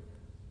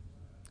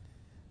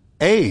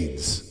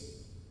 AIDS.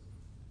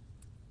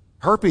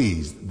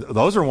 Herpes.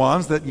 Those are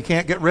ones that you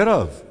can't get rid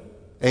of.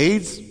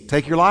 AIDS,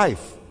 take your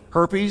life.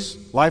 Herpes,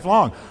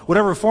 lifelong.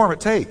 Whatever form it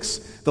takes.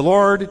 The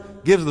Lord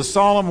gives the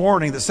solemn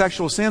warning that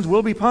sexual sins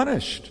will be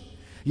punished.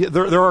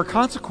 There are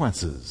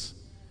consequences.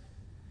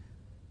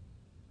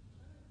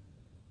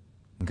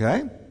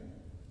 Okay?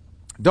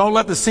 Don't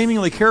let the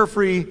seemingly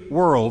carefree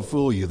world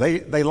fool you.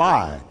 They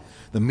lie.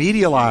 The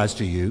media lies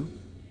to you.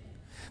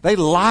 They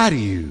lie to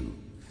you.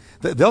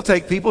 They'll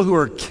take people who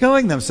are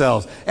killing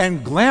themselves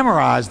and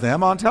glamorize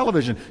them on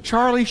television.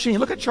 Charlie Sheen.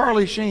 Look at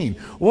Charlie Sheen.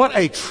 What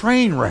a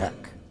train wreck.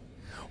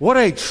 What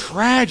a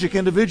tragic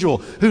individual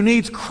who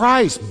needs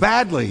Christ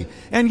badly.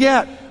 And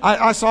yet,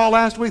 I saw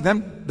last week,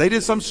 they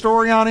did some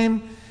story on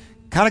him,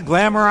 kind of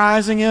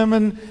glamorizing him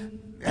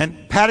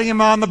and patting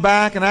him on the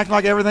back and acting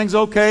like everything's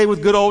okay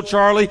with good old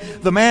Charlie.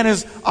 The man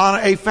is on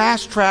a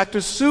fast track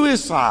to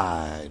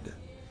suicide.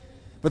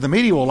 But the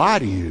media will lie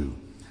to you.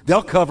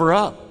 They'll cover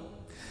up.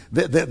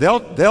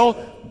 They'll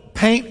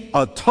paint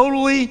a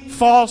totally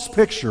false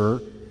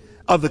picture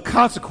of the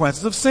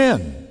consequences of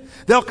sin.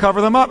 They'll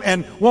cover them up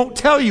and won't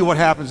tell you what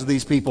happens to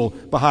these people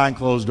behind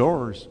closed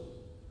doors.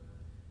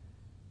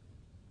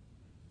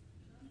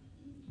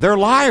 They're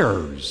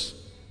liars.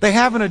 They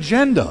have an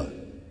agenda.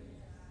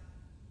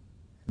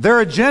 Their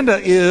agenda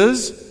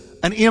is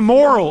an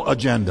immoral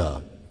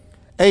agenda,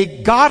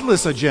 a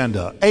godless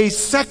agenda, a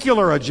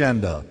secular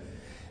agenda,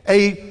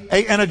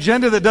 an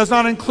agenda that does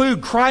not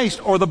include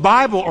Christ or the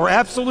Bible or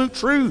absolute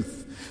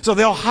truth. So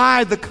they'll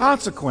hide the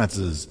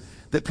consequences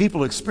that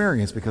people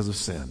experience because of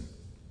sin.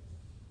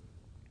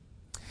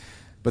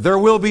 But there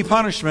will be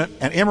punishment,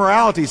 and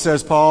immorality,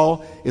 says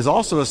Paul, is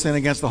also a sin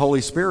against the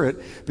Holy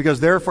Spirit, because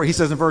therefore, he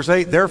says in verse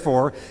 8,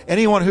 therefore,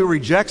 anyone who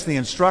rejects the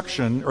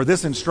instruction, or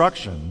this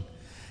instruction,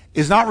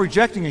 is not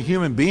rejecting a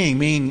human being,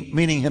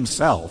 meaning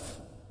himself,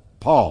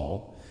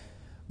 Paul,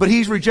 but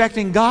he's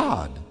rejecting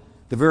God,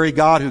 the very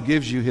God who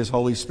gives you his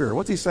Holy Spirit.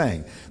 What's he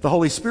saying? The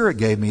Holy Spirit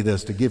gave me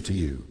this to give to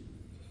you.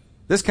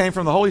 This came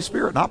from the Holy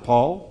Spirit, not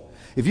Paul.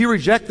 If you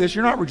reject this,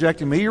 you're not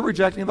rejecting me, you're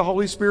rejecting the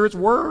Holy Spirit's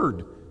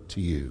word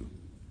to you.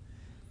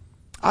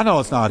 I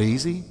know it's not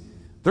easy.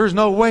 There's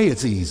no way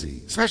it's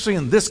easy, especially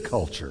in this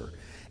culture.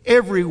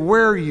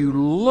 Everywhere you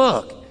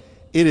look,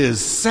 it is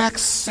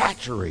sex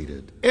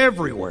saturated.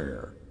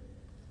 Everywhere.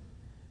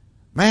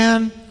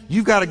 Man,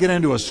 you've got to get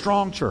into a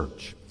strong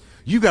church.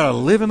 You've got to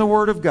live in the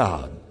Word of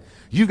God.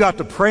 You've got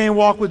to pray and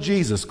walk with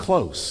Jesus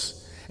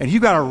close. And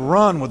you've got to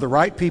run with the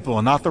right people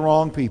and not the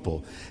wrong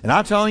people. And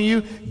I'm telling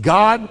you,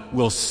 God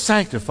will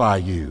sanctify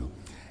you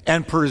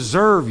and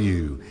preserve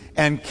you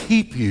and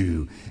keep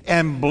you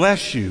and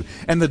bless you.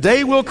 And the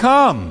day will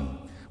come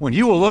when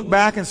you will look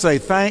back and say,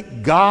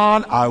 thank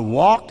God I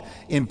walked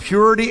in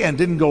purity and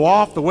didn't go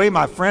off the way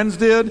my friends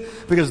did,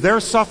 because they're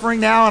suffering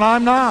now and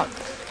I'm not.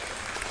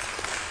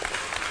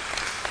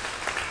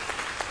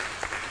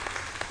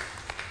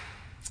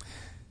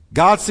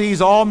 God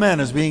sees all men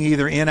as being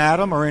either in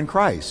Adam or in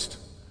Christ.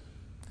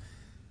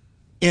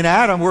 In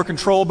Adam, we're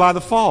controlled by the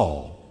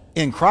fall.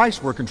 In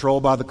Christ, we're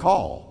controlled by the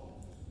call.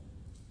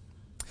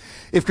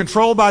 If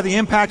controlled by the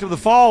impact of the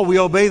fall, we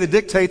obey the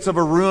dictates of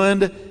a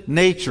ruined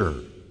nature.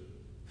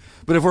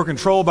 But if we're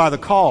controlled by the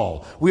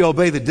call, we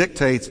obey the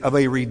dictates of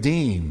a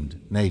redeemed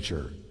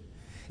nature.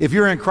 If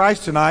you're in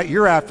Christ tonight,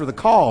 you're after the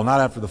call, not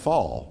after the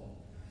fall.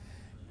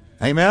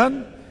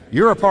 Amen?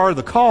 You're a part of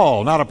the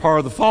call, not a part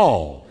of the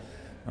fall.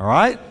 All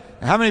right?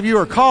 How many of you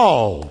are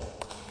called?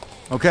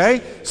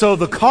 Okay? So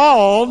the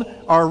called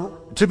are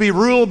to be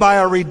ruled by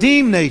a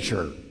redeemed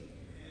nature.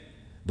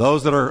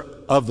 Those that are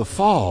of the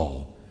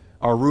fall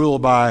are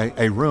ruled by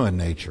a ruined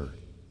nature.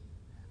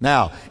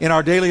 Now, in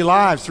our daily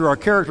lives, through our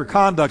character,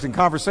 conduct, and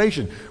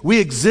conversation, we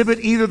exhibit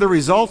either the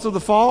results of the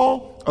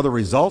fall or the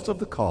results of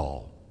the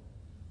call.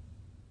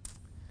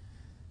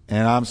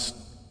 And I'm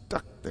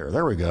stuck there.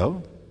 There we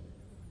go.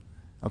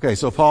 Okay,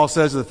 so Paul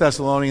says to the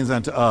Thessalonians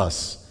and to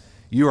us,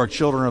 you are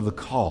children of the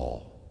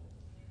call.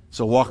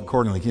 So walk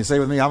accordingly. Can you say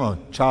with me, I'm a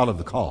child of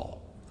the call?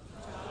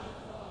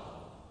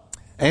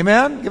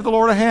 Amen? Give the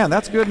Lord a hand.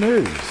 That's good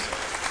news.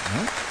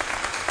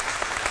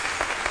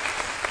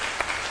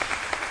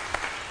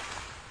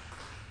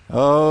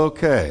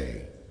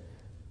 Okay.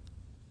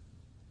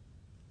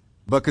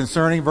 But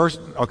concerning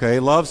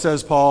love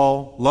says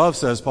Paul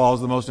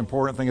is the most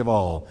important thing of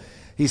all.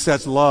 He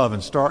sets love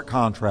in stark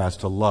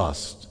contrast to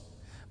lust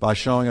by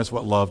showing us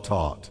what love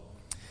taught.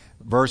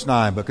 Verse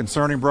 9, but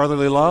concerning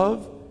brotherly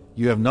love,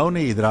 you have no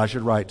need that I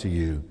should write to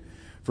you,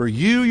 for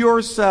you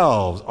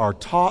yourselves are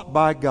taught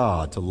by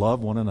God to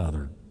love one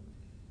another.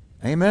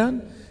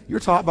 Amen? You're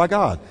taught by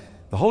God.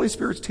 The Holy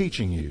Spirit's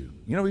teaching you.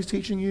 You know what He's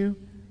teaching you?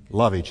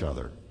 Love each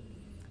other.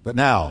 But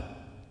now,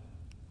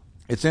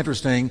 it's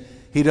interesting,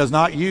 he does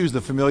not use the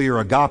familiar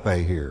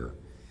agape here.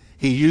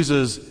 He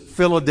uses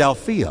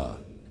Philadelphia,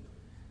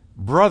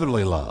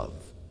 brotherly love,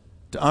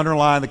 to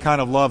underline the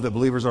kind of love that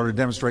believers are to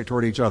demonstrate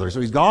toward each other.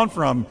 So he's gone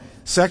from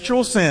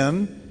sexual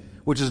sin,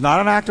 which is not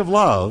an act of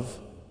love,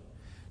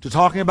 to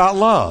talking about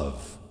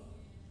love.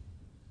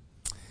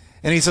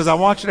 And he says, I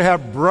want you to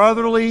have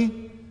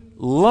brotherly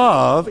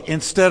love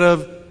instead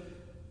of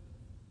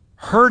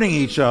hurting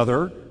each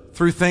other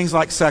through things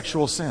like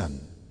sexual sin.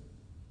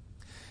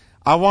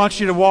 I want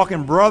you to walk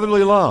in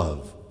brotherly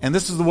love. And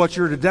this is what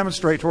you're to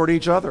demonstrate toward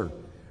each other.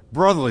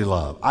 Brotherly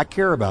love. I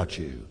care about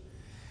you.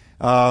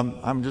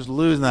 I'm just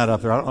losing that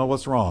up there. I don't know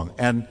what's wrong.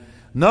 And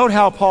note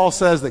how Paul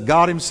says that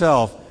God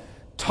Himself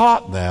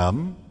taught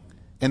them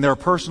in their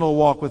personal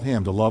walk with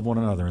Him to love one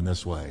another in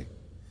this way.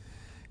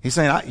 He's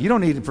saying, you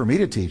don't need for me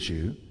to teach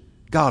you.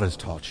 God has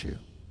taught you.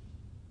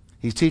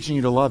 He's teaching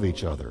you to love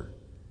each other.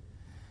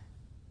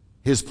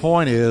 His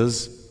point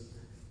is,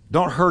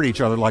 don't hurt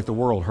each other like the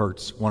world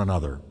hurts one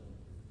another,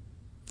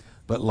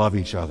 but love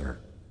each other.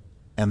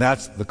 And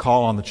that's the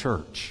call on the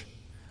church.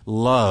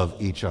 Love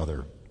each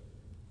other.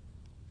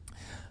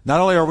 Not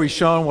only are we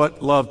shown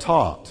what love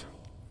taught,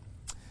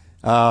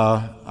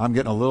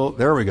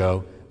 there we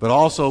go, but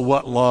also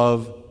what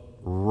love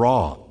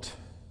wrought.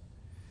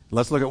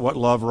 Let's look at what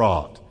love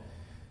wrought.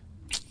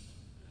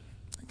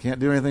 I can't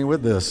do anything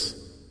with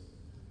this.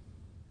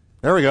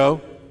 There we go.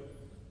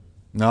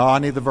 No, I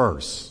need the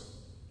verse.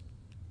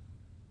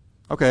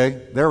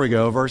 Okay, there we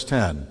go, verse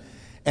 10.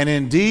 And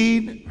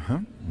indeed,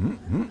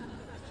 can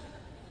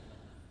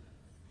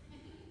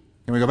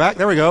we go back?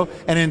 There we go.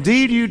 And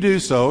indeed you do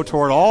so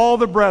toward all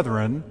the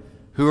brethren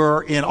who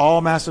are in all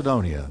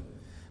Macedonia.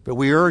 But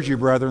we urge you,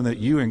 brethren, that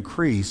you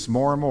increase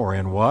more and more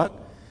in what?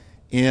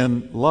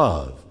 In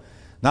love.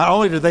 Not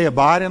only did they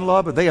abide in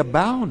love, but they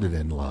abounded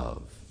in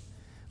love.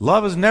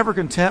 Love is never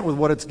content with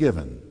what it's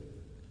given,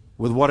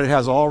 with what it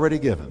has already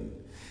given.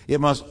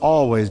 It must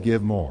always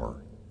give more.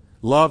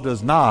 Love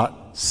does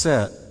not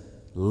set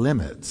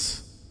limits.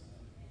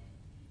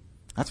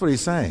 That's what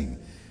he's saying.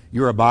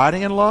 You're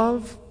abiding in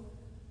love,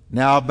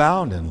 now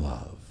abound in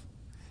love.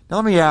 Now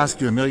let me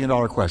ask you $1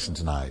 million question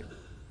tonight.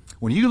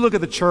 When you look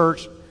at the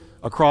church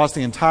across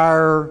the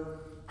entire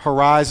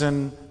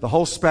horizon, the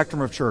whole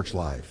spectrum of church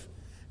life,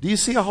 do you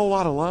see a whole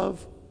lot of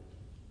love?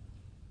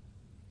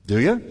 Do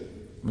you?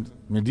 I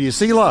mean, do you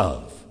see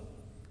love?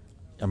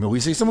 I mean, we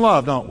see some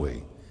love, don't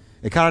we?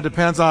 It kind of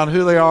depends on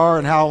who they are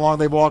and how long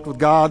they've walked with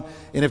God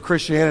and if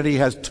Christianity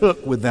has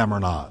took with them or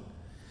not.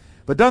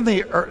 But doesn't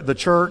the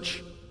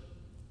church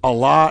a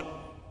lot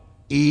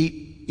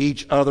eat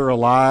each other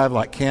alive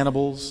like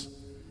cannibals?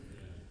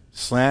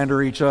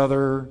 Slander each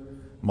other,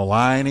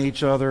 malign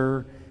each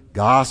other,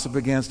 gossip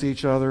against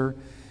each other.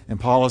 And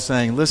Paul is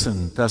saying,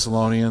 listen,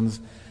 Thessalonians,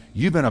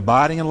 you've been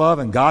abiding in love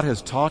and God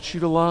has taught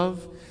you to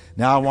love.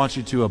 Now I want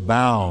you to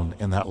abound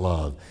in that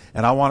love.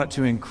 And I want it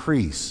to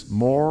increase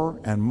more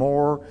and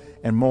more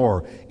and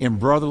more in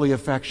brotherly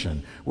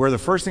affection, where the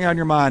first thing on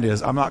your mind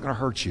is, I'm not going to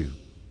hurt you.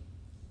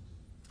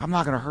 I'm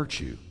not going to hurt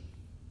you.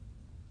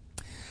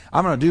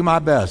 I'm going to do my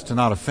best to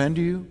not offend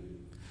you,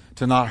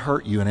 to not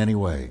hurt you in any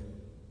way.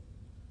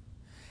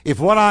 If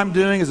what I'm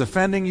doing is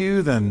offending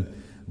you,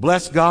 then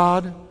bless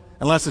God,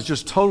 unless it's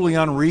just totally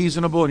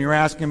unreasonable and you're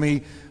asking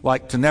me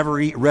like to never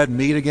eat red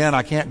meat again.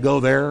 I can't go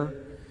there.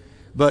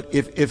 But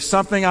if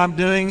something I'm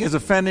doing is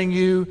offending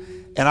you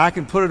and I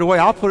can put it away,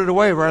 I'll put it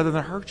away rather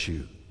than hurt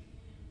you.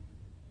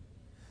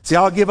 See,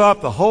 I'll give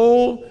up the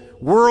whole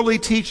worldly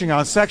teaching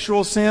on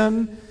sexual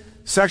sin,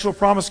 sexual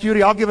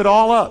promiscuity. I'll give it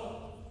all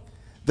up,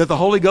 that the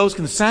Holy Ghost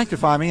can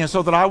sanctify me and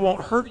so that I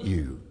won't hurt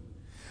you.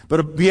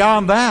 But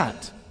beyond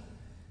that,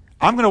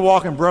 I'm going to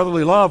walk in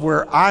brotherly love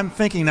where I'm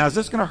thinking, now, is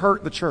this going to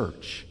hurt the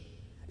church?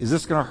 Is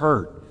this going to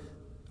hurt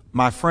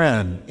my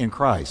friend in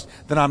Christ?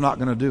 Then I'm not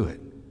going to do it.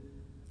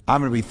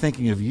 I'm going to be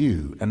thinking of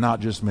you and not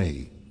just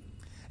me.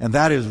 And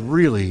that is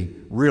really,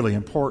 really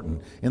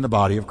important in the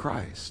body of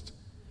Christ.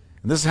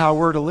 And this is how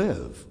we're to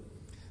live.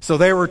 So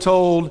they were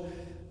told,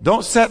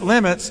 don't set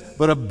limits,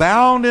 but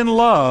abound in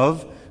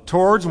love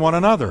towards one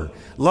another.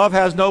 Love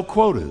has no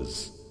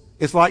quotas.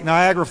 It's like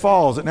Niagara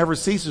Falls. It never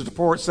ceases to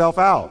pour itself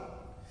out.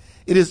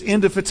 It is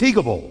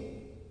indefatigable.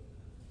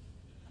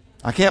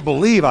 I can't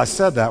believe I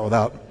said that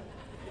without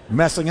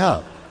messing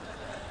up.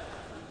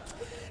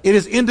 It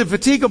is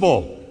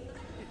indefatigable.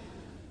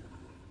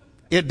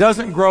 It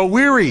doesn't grow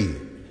weary.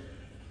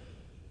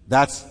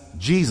 That's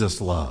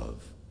Jesus'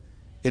 love.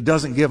 It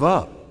doesn't give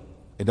up.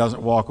 It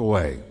doesn't walk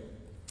away.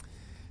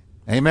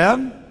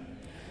 Amen?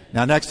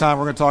 Now, next time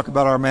we're going to talk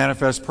about our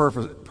manifest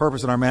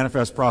purpose and our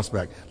manifest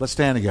prospect. Let's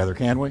stand together,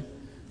 can we?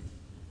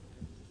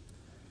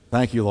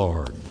 Thank you,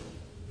 Lord.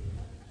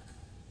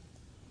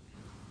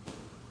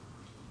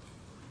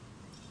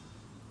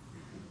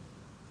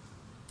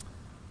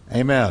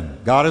 Amen.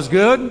 God is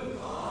good?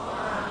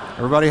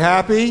 Everybody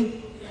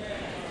happy?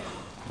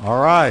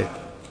 All right.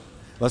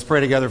 Let's pray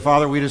together.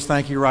 Father, we just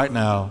thank you right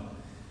now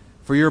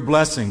for your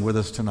blessing with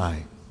us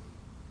tonight.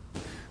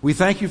 We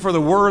thank you for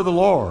the word of the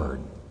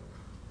Lord,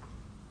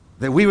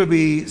 that we would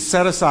be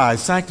set aside,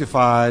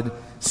 sanctified,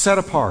 set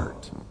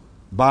apart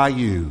by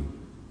you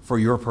for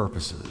your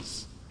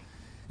purposes.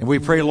 And we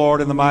pray,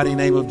 Lord, in the mighty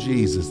name of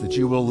Jesus, that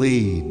you will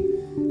lead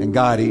and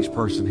guide each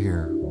person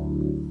here.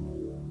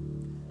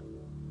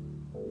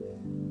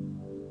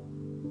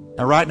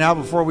 Now, right now,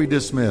 before we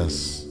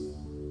dismiss,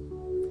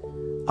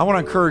 I want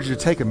to encourage you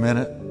to take a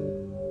minute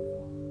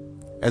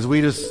as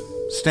we just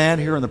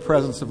stand here in the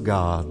presence of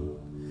God.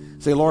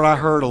 Say, Lord, I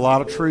heard a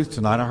lot of truth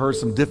tonight. I heard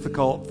some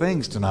difficult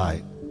things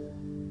tonight.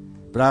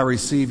 But I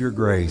receive your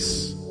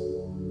grace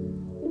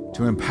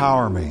to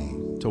empower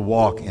me to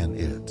walk in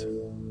it.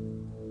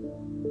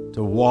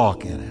 To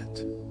walk in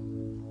it.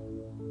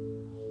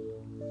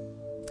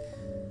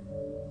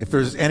 If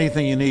there's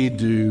anything you need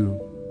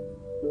to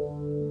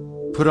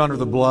put under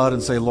the blood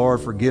and say,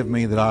 Lord, forgive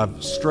me that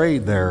I've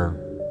strayed there,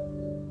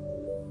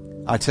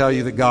 I tell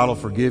you that God will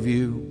forgive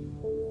you.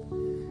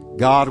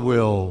 God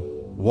will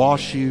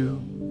wash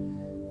you.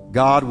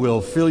 God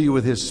will fill you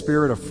with His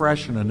Spirit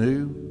afresh and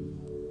anew.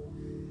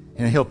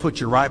 And He'll put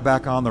you right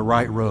back on the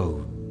right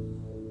road.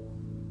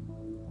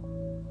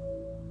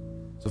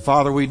 So,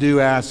 Father, we do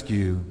ask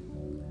you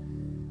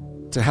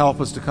to help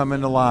us to come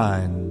into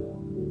line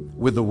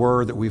with the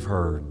word that we've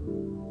heard.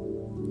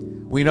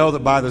 We know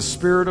that by the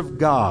Spirit of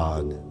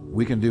God,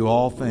 we can do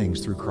all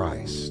things through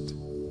Christ.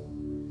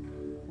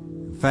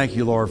 Thank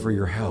you, Lord, for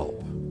your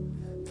help.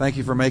 Thank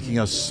you for making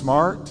us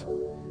smart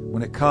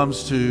when it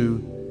comes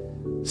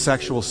to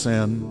sexual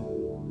sin,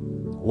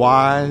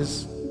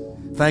 wise.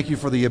 Thank you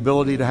for the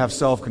ability to have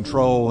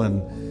self-control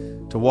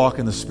and to walk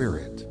in the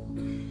Spirit.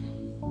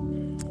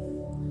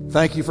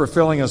 Thank you for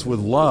filling us with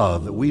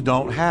love that we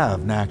don't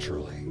have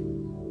naturally.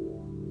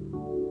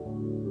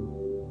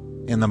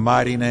 In the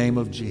mighty name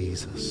of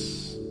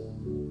Jesus.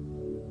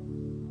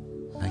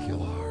 Thank you,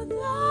 Lord.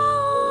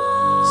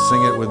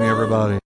 Sing it with me, everybody.